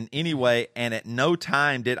in any way, and at no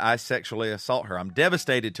time did I sexually assault her. I'm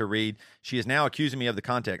devastated to read she is now accusing me of the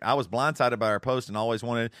contact. I was blindsided by her post and always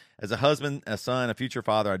wanted, as a husband, a son, a future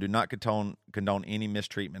father, I do not condone any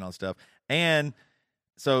mistreatment on stuff. And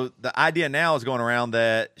so the idea now is going around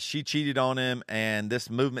that she cheated on him and this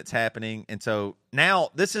movement's happening. And so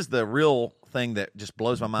now this is the real thing that just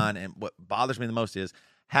blows my mind, and what bothers me the most is,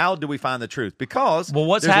 how do we find the truth? Because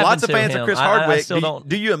what's there's lots of happened to fans him? of Chris I Hardwick. still don't-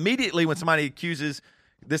 Do you immediately, when somebody accuses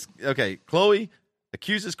this, okay, Chloe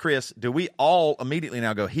accuses Chris, do we all immediately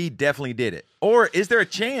now go, he definitely did it? Or is there a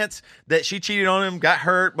chance that she cheated on him, got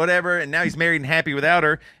hurt, whatever, and now he's married and happy without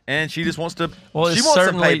her, and she just wants to, Well, she it's wants some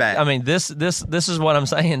certainly. payback? I mean, this is what I'm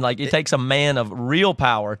saying. Like, it takes a man of real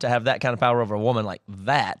power to have that kind of power over a woman like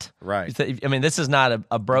that. Right. I mean, this is not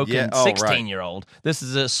a broken Yeah, oh, right. 16-year-old. This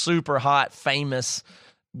is a super hot, famous,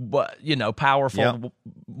 powerful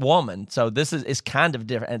woman. So this is kind of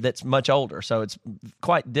different, and that's much older. So it's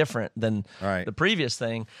quite different than Right. the previous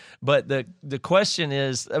thing. But the question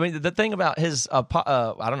is, I mean, the thing about his, I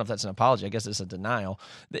don't know if that's an apology. I guess it's a denial.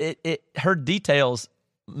 Her details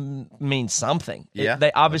mean something. Yeah,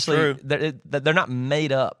 They obviously that's they're not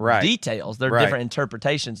made up Right. details. They're Right. different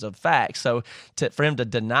interpretations of facts. So for him to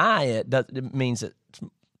deny it, it means it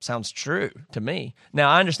sounds true to me. Now,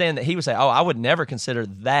 I understand that he would say, oh, I would never consider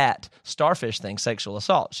that starfish thing sexual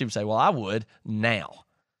assault. She would say, well, I would now.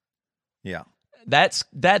 Yeah. That's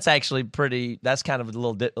actually that's kind of a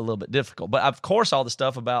little bit difficult. But of course, all the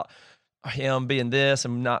stuff about him being this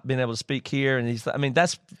and not being able to speak here, and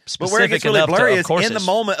that's specific But where it gets really enough blurry to, of is course in the it's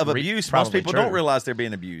moment of abuse, most probably people true. don't realize they're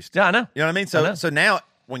being abused. Yeah, I know. You know what I mean? I know. So now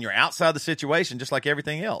when you're outside the situation, just like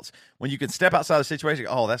everything else, when you can step outside the situation,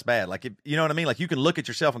 oh, that's bad. Like, you know what I mean? Like, you can look at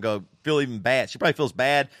yourself and go, feel even bad. She probably feels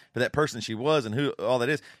bad for that person she was and who all that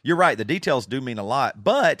is. You're right. The details do mean a lot,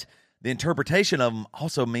 but the interpretation of them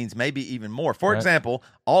also means maybe even more. For example,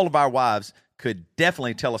 all of our wives could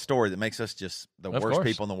definitely tell a story that makes us just the Of worst course.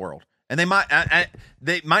 people in the world. And they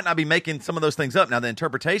might not be making some of those things up. Now, the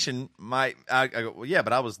interpretation might, I go, well, yeah,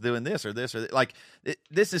 but I was doing this or this or that. Like,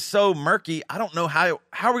 this is so murky. I don't know how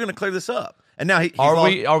are we going to clear this up. And now he's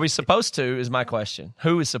Are we supposed to? Is my question.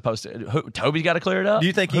 Who is supposed to? Toby's got to clear it up. Do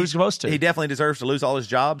you think who's supposed to? He definitely deserves to lose all his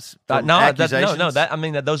jobs. From No. accusations?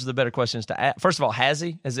 Those are the better questions to ask. First of all, has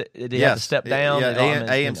he? Did he have to step down? Yeah, Did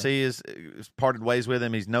AMC is parted ways with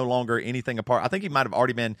him. He's no longer anything apart. I think he might have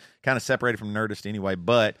already been kind of separated from Nerdist anyway,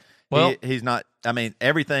 but he's not. I mean,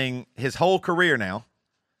 everything, his whole career now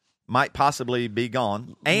might possibly be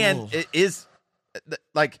gone. And it is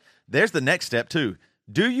like, there's the next step too.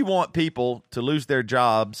 Do you want people to lose their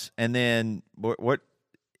jobs, and then what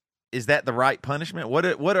is that the right punishment? What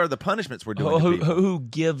are the punishments we're doing? to people? Who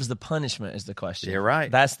gives the punishment is the question. You're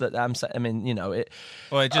right. That's I mean,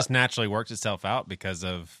 Well, it just naturally works itself out because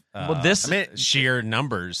of sheer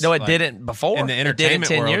numbers. No, it Like, didn't before. in the It did in entertainment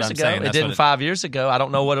 10 world, years I'm ago. saying It that's didn't what 5 years ago. I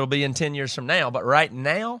don't know what it'll be in 10 years from now, but right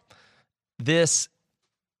now, this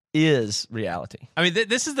is reality. I mean,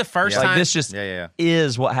 this is the first Like, time. this just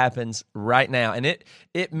is what happens right now, and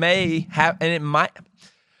it may have, and it might.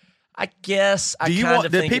 I guess I Do you kind want?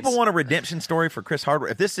 of Do think people it's- want a redemption story for Chris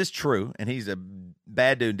Hardwick? If this is true, and he's a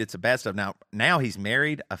bad dude, did some bad stuff. Now he's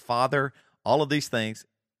married, a father, all of these things.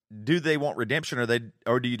 Do they want redemption,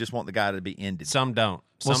 or do you just want the guy to be ended? Some don't.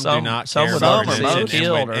 Well, Some do not some care would about love to see him redemption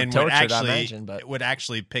killed or and tortured, I actually, imagine, but- would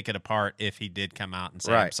actually pick it apart if he did come out and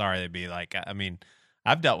say, I'm Right. sorry. They'd be like, I mean,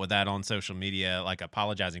 I've dealt with that on social media, like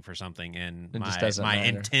apologizing for something, and It just my doesn't matter.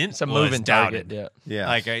 intent It's a was moving target. doubted. Yeah. Yeah,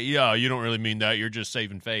 Like, yeah, you don't really mean that. You're just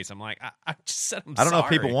saving face. I'm like, I just said I'm I don't know if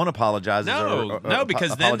sorry. people want apologizes. No, or because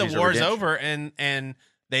then the apologies or war's redemption. over, and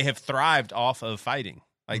they have thrived off of fighting.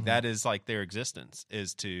 Like Mm-hmm. that is like their existence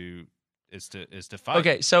is to fight.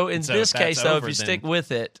 Okay, so in And so this if that's case, though, if over, you then- stick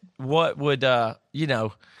with it, what would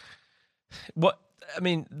what? I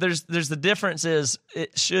mean, there's the difference is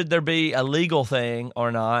should there be a legal thing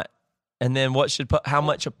or not, and then how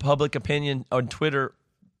much of public opinion on Twitter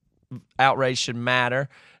outrage should matter,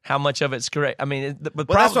 how much of it's correct. I mean, but Well,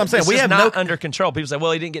 that's what I'm saying. It's We just have not no- under control. People say,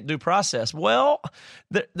 well, he didn't get due process. Well,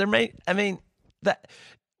 there may. I mean that.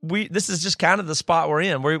 This is just kind of the spot we're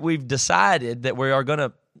in. We've decided that we are going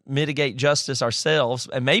to mitigate justice ourselves,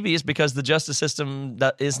 and maybe it's because the justice system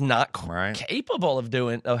is not Right. capable of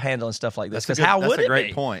handling stuff like this. That's Because how that's would a it great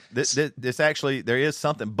be? point. This actually there is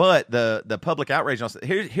something, but the public outrage.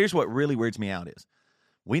 Here's what really weirds me out is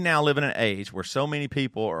we now live in an age where so many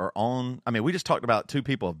people are on. I mean, we just talked about two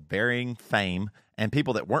people of varying fame and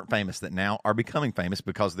people that weren't famous that now are becoming famous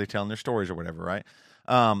because they're telling their stories or whatever, right?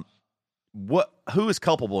 Who is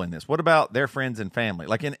culpable in this? What about their friends and family?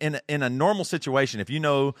 Like in a normal situation, if you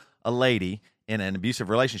know a lady in an abusive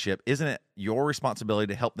relationship, isn't it your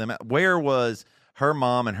responsibility to help them out? Where was her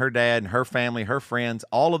mom and her dad and her family, her friends,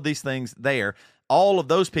 all of these things there? All of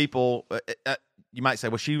those people, you might say,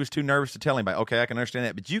 well, she was too nervous to tell anybody. Okay, I can understand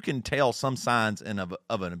that. But you can tell some signs of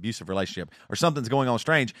an abusive relationship or something's going on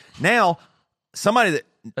strange. Now, somebody that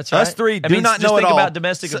That's us right. three I do mean, not just know think at all. about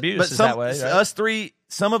domestic abuse but is that way, right? Us three,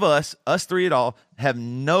 some of us three at all, have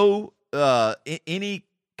no any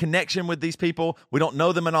connection with these people. We don't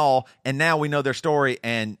know them at all, and now we know their story,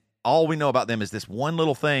 and all we know about them is this one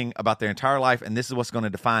little thing about their entire life, and this is what's going to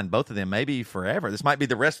define both of them, maybe forever. This might be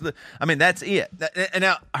the rest of the. I mean, that's it. And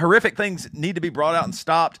now, horrific things need to be brought out and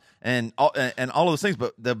stopped, and all of those things.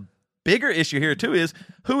 But the bigger issue here too is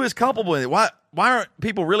who is culpable in it. Why aren't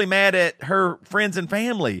people really mad at her friends and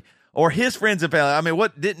family or his friends and family? I mean,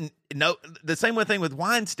 what didn't know the same thing with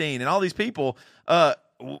Weinstein and all these people.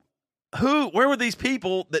 Where were these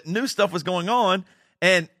people that knew stuff was going on?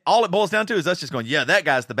 And all it boils down to is us just going, yeah, that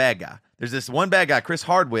guy's the bad guy. There's this one bad guy, Chris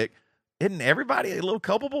Hardwick. Isn't everybody a little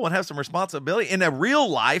culpable and have some responsibility in a real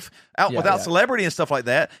life without celebrity and stuff like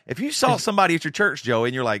that? If you saw somebody at your church, Joey,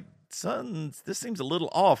 and you're like, son, this seems a little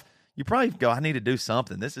off, you probably go, I need to do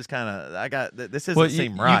something. This is kind of, this doesn't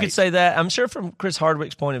seem right. You could say that. I'm sure from Chris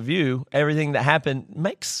Hardwick's point of view, everything that happened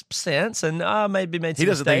makes sense and maybe made some He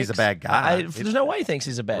doesn't think he's a mistakes. bad guy. There's no way he thinks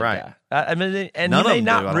he's a bad Right. guy. I mean, and None he of may them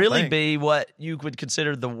do, I not don't really think. be what you would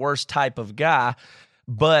consider the worst type of guy,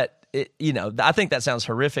 but I think that sounds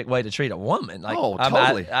horrific way to treat a woman. Like, Oh,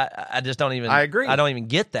 totally. I just don't even. I agree. I don't even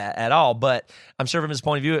get that at all. But I'm sure from his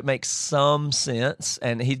point of view, it makes some sense,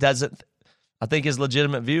 and he doesn't. I think his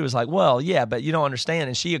legitimate view is like, well, yeah, but you don't understand.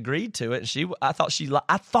 And she agreed to it. And I thought she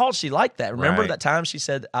liked that. Remember Right. that time she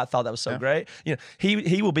said, I thought that was so great. You know,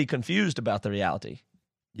 he will be confused about the reality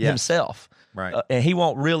himself. Right. And he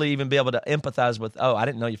won't really even be able to empathize with, oh, I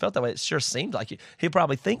didn't know you felt that way. It sure seemed like you. He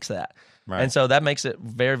probably thinks that. Right. And so that makes it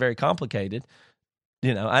very, very complicated.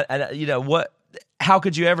 You know, how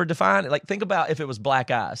could you ever define it? Like, think about if it was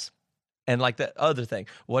black eyes and like that other thing.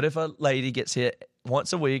 What if a lady gets hit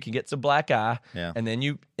once a week and gets a black eye, Yeah. and then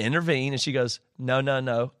you intervene and she goes,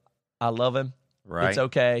 no, I love him. Right. It's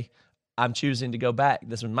okay. I'm choosing to go back.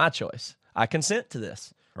 This was my choice. I consent to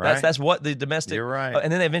this. Right. That's what the domestic. You're right.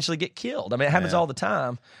 And then they eventually get killed. I mean, it happens Yeah. all the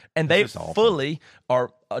time. And they just awful. fully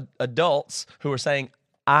are adults who are saying,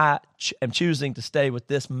 I am choosing to stay with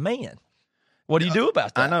this man. What do you do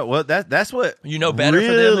about that? I know. Well, that's what You know better really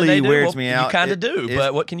for them than they do. weirds Well, me out. You kind of do, Is-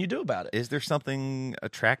 but what can you do about it? Is there something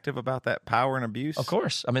attractive about that power and abuse? Of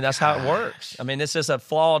course. I mean, that's how it works. I mean, it's just a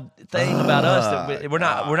flawed thing about us that we're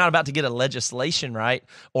not about to get a legislation right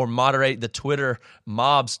or moderate the Twitter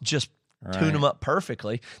mobs, just tune them up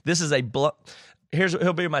perfectly. This is a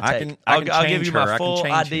he'll be my I take. can I'll give change you her. I my can full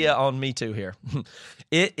change idea him. on Me Too here.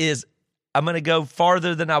 It is. I'm going to go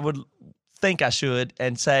farther than I would think I should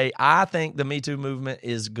and say I think the Me Too movement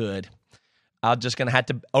is good. I'm just going to have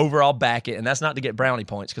to overall back it, and that's not to get brownie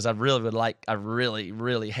points because I really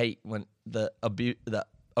really hate when the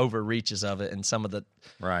overreaches of it and some of the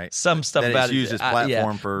Right. some stuff that about it's it. used as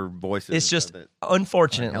platform for voices. It's just that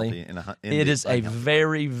unfortunately, unhealthy it is a unhealthy.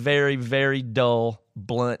 very, very, very dull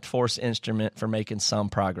blunt force instrument for making some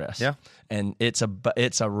progress. Yeah. And it's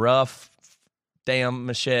a rough damn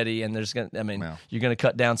machete, and Yeah. you're gonna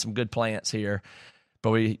cut down some good plants here, but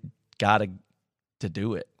we gotta to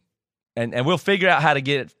do it. And we'll figure out how to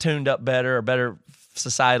get it tuned up better or better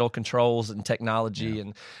societal controls and technology,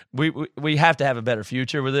 and we have to have a better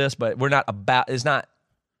future with this, but we're not about it's not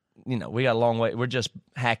we got a long way. We're just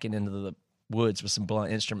hacking into the woods with some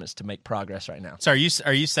blunt instruments to make progress right now. So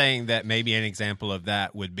are you saying that maybe an example of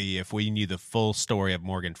that would be if we knew the full story of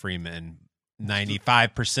Morgan Freeman,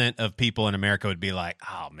 95% of people in America would be like,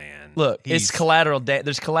 "Oh man, Look, he's- it's collateral.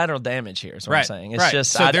 There's collateral damage here. Is what I'm Right, saying. It's right.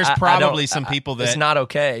 just So there's I probably don't- some people it's that- not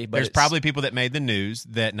okay. But There's it's- probably people that made the news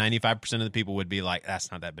that 95% of the people would be like,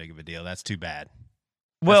 that's not that big of a deal. That's too bad.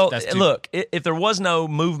 Well, that's too- look, if there was no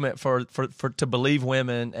movement for to believe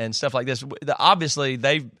women and stuff like this, obviously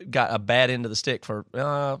they've got a bad end of the stick for I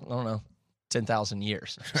don't know 10,000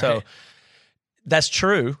 years. So that's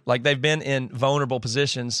true. Like they've been in vulnerable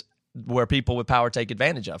positions where people with power take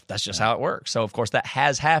advantage of. That's just how it works. So of course that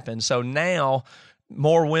has happened. So now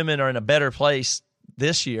more women are in a better place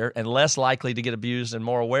this year and less likely to get abused and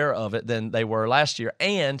more aware of it than they were last year.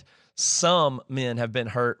 And some men have been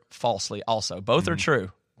hurt falsely also. Both are true.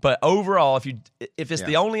 But overall, if it's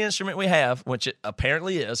the only instrument we have, which it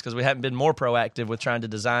apparently is because we haven't been more proactive with trying to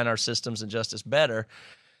design our systems and justice better,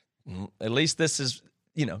 at least this is,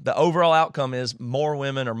 the overall outcome is more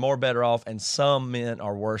women are more better off and some men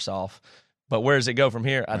are worse off. But where does it go from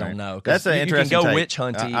here? I don't know. 'Cause That's an interesting You can go take. witch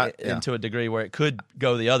hunting Yeah. into a degree where it could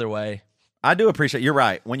go the other way. I do appreciate. You're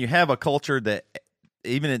right. When you have a culture that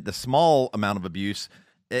even at the small amount of abuse,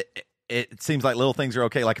 it seems like little things are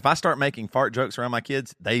okay. Like if I start making fart jokes around my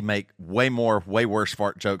kids, they make way worse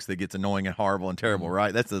fart jokes that gets annoying and horrible and terrible,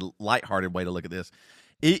 right? That's a lighthearted way to look at this.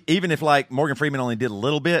 Even if like Morgan Freeman only did a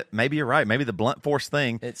little bit, maybe you're right. Maybe the blunt force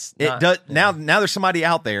thing. Now there's somebody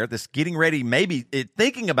out there that's getting ready, maybe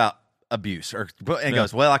thinking about abuse and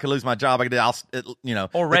goes, well, I could lose my job. Or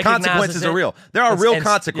the consequences are real. There are real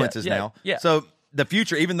consequences now. Yeah. So the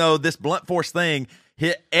future, even though this blunt force thing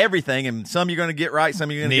hit everything, and some you're going to get right, some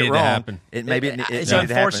you're going to get Needed to wrong. happen. It It's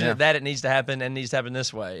unfortunate that it needs to happen and needs to happen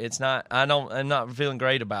this way. It's not. I'm not feeling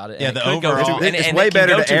great about it. Yeah, And the it could go overall- too- and It's it way can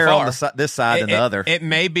better go to too err far. on this side than the other. It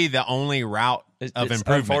may be the only route of It's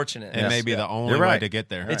improvement. unfortunate. It may be the only You're way right. to get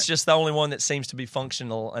there. It's just the only one that seems to be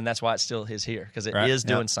functional, and that's why it still is here because it is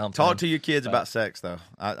Right. doing something. Talk to your kids about sex, though.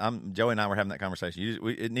 Joey and I were having that conversation.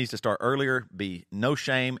 It needs to start earlier, be no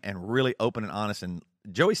shame, and really open and honest. And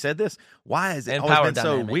Joey said this. Why has it And always power been so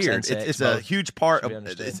dynamics weird? and sex, It's a both huge part should be of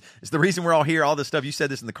understood. it's the reason we're all here. All this stuff. You said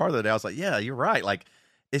this in the car the other day. I was like, yeah, you're right. Like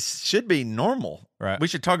it should be normal. Right. We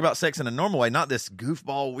should talk about sex in a normal way, not this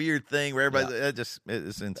goofball weird thing where everybody it's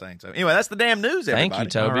insane. So anyway, that's the damn news. Thank Everybody. you,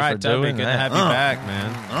 Toby, All right, for Toby, doing good that. to have you back,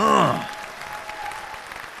 man.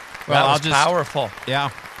 That was I'll powerful.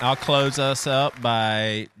 I'll close us up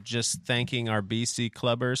by just thanking our BC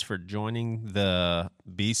Clubbers for joining the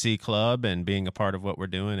BC Club and being a part of what we're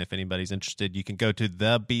doing. If anybody's interested, you can go to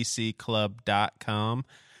thebcclub.com.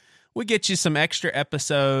 We get you some extra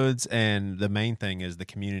episodes, and the main thing is the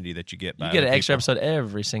community that you get. By You get other an extra people. episode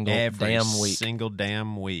every single damn week. Single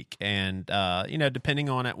damn week. And, depending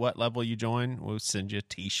on at what level you join, we'll send you a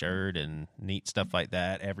T-shirt and neat stuff like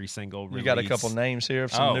that every single release. You got a couple names here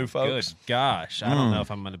of some new folks. Good gosh. I don't know if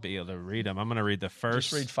I'm going to be able to read them. I'm going to read the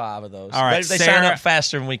first. Just read 5 of those. All right, They Sarah- sign up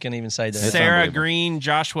faster than we can even say that. Sarah unbelievable. Green,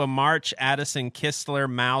 Joshua March, Addison Kistler,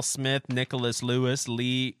 Mal Smith, Nicholas Lewis,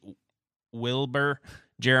 Lee Wilbur,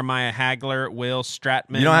 Jeremiah Hagler, Will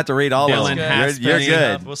Stratman. You don't have to read all of Dylan them. Haspin. You're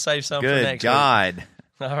good. We'll save some for Good next God. week.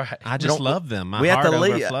 All right. I just love them. My We have heart to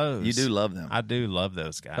leave. overflows. You do love them. I do love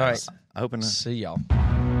those guys. All right. I hope. See y'all.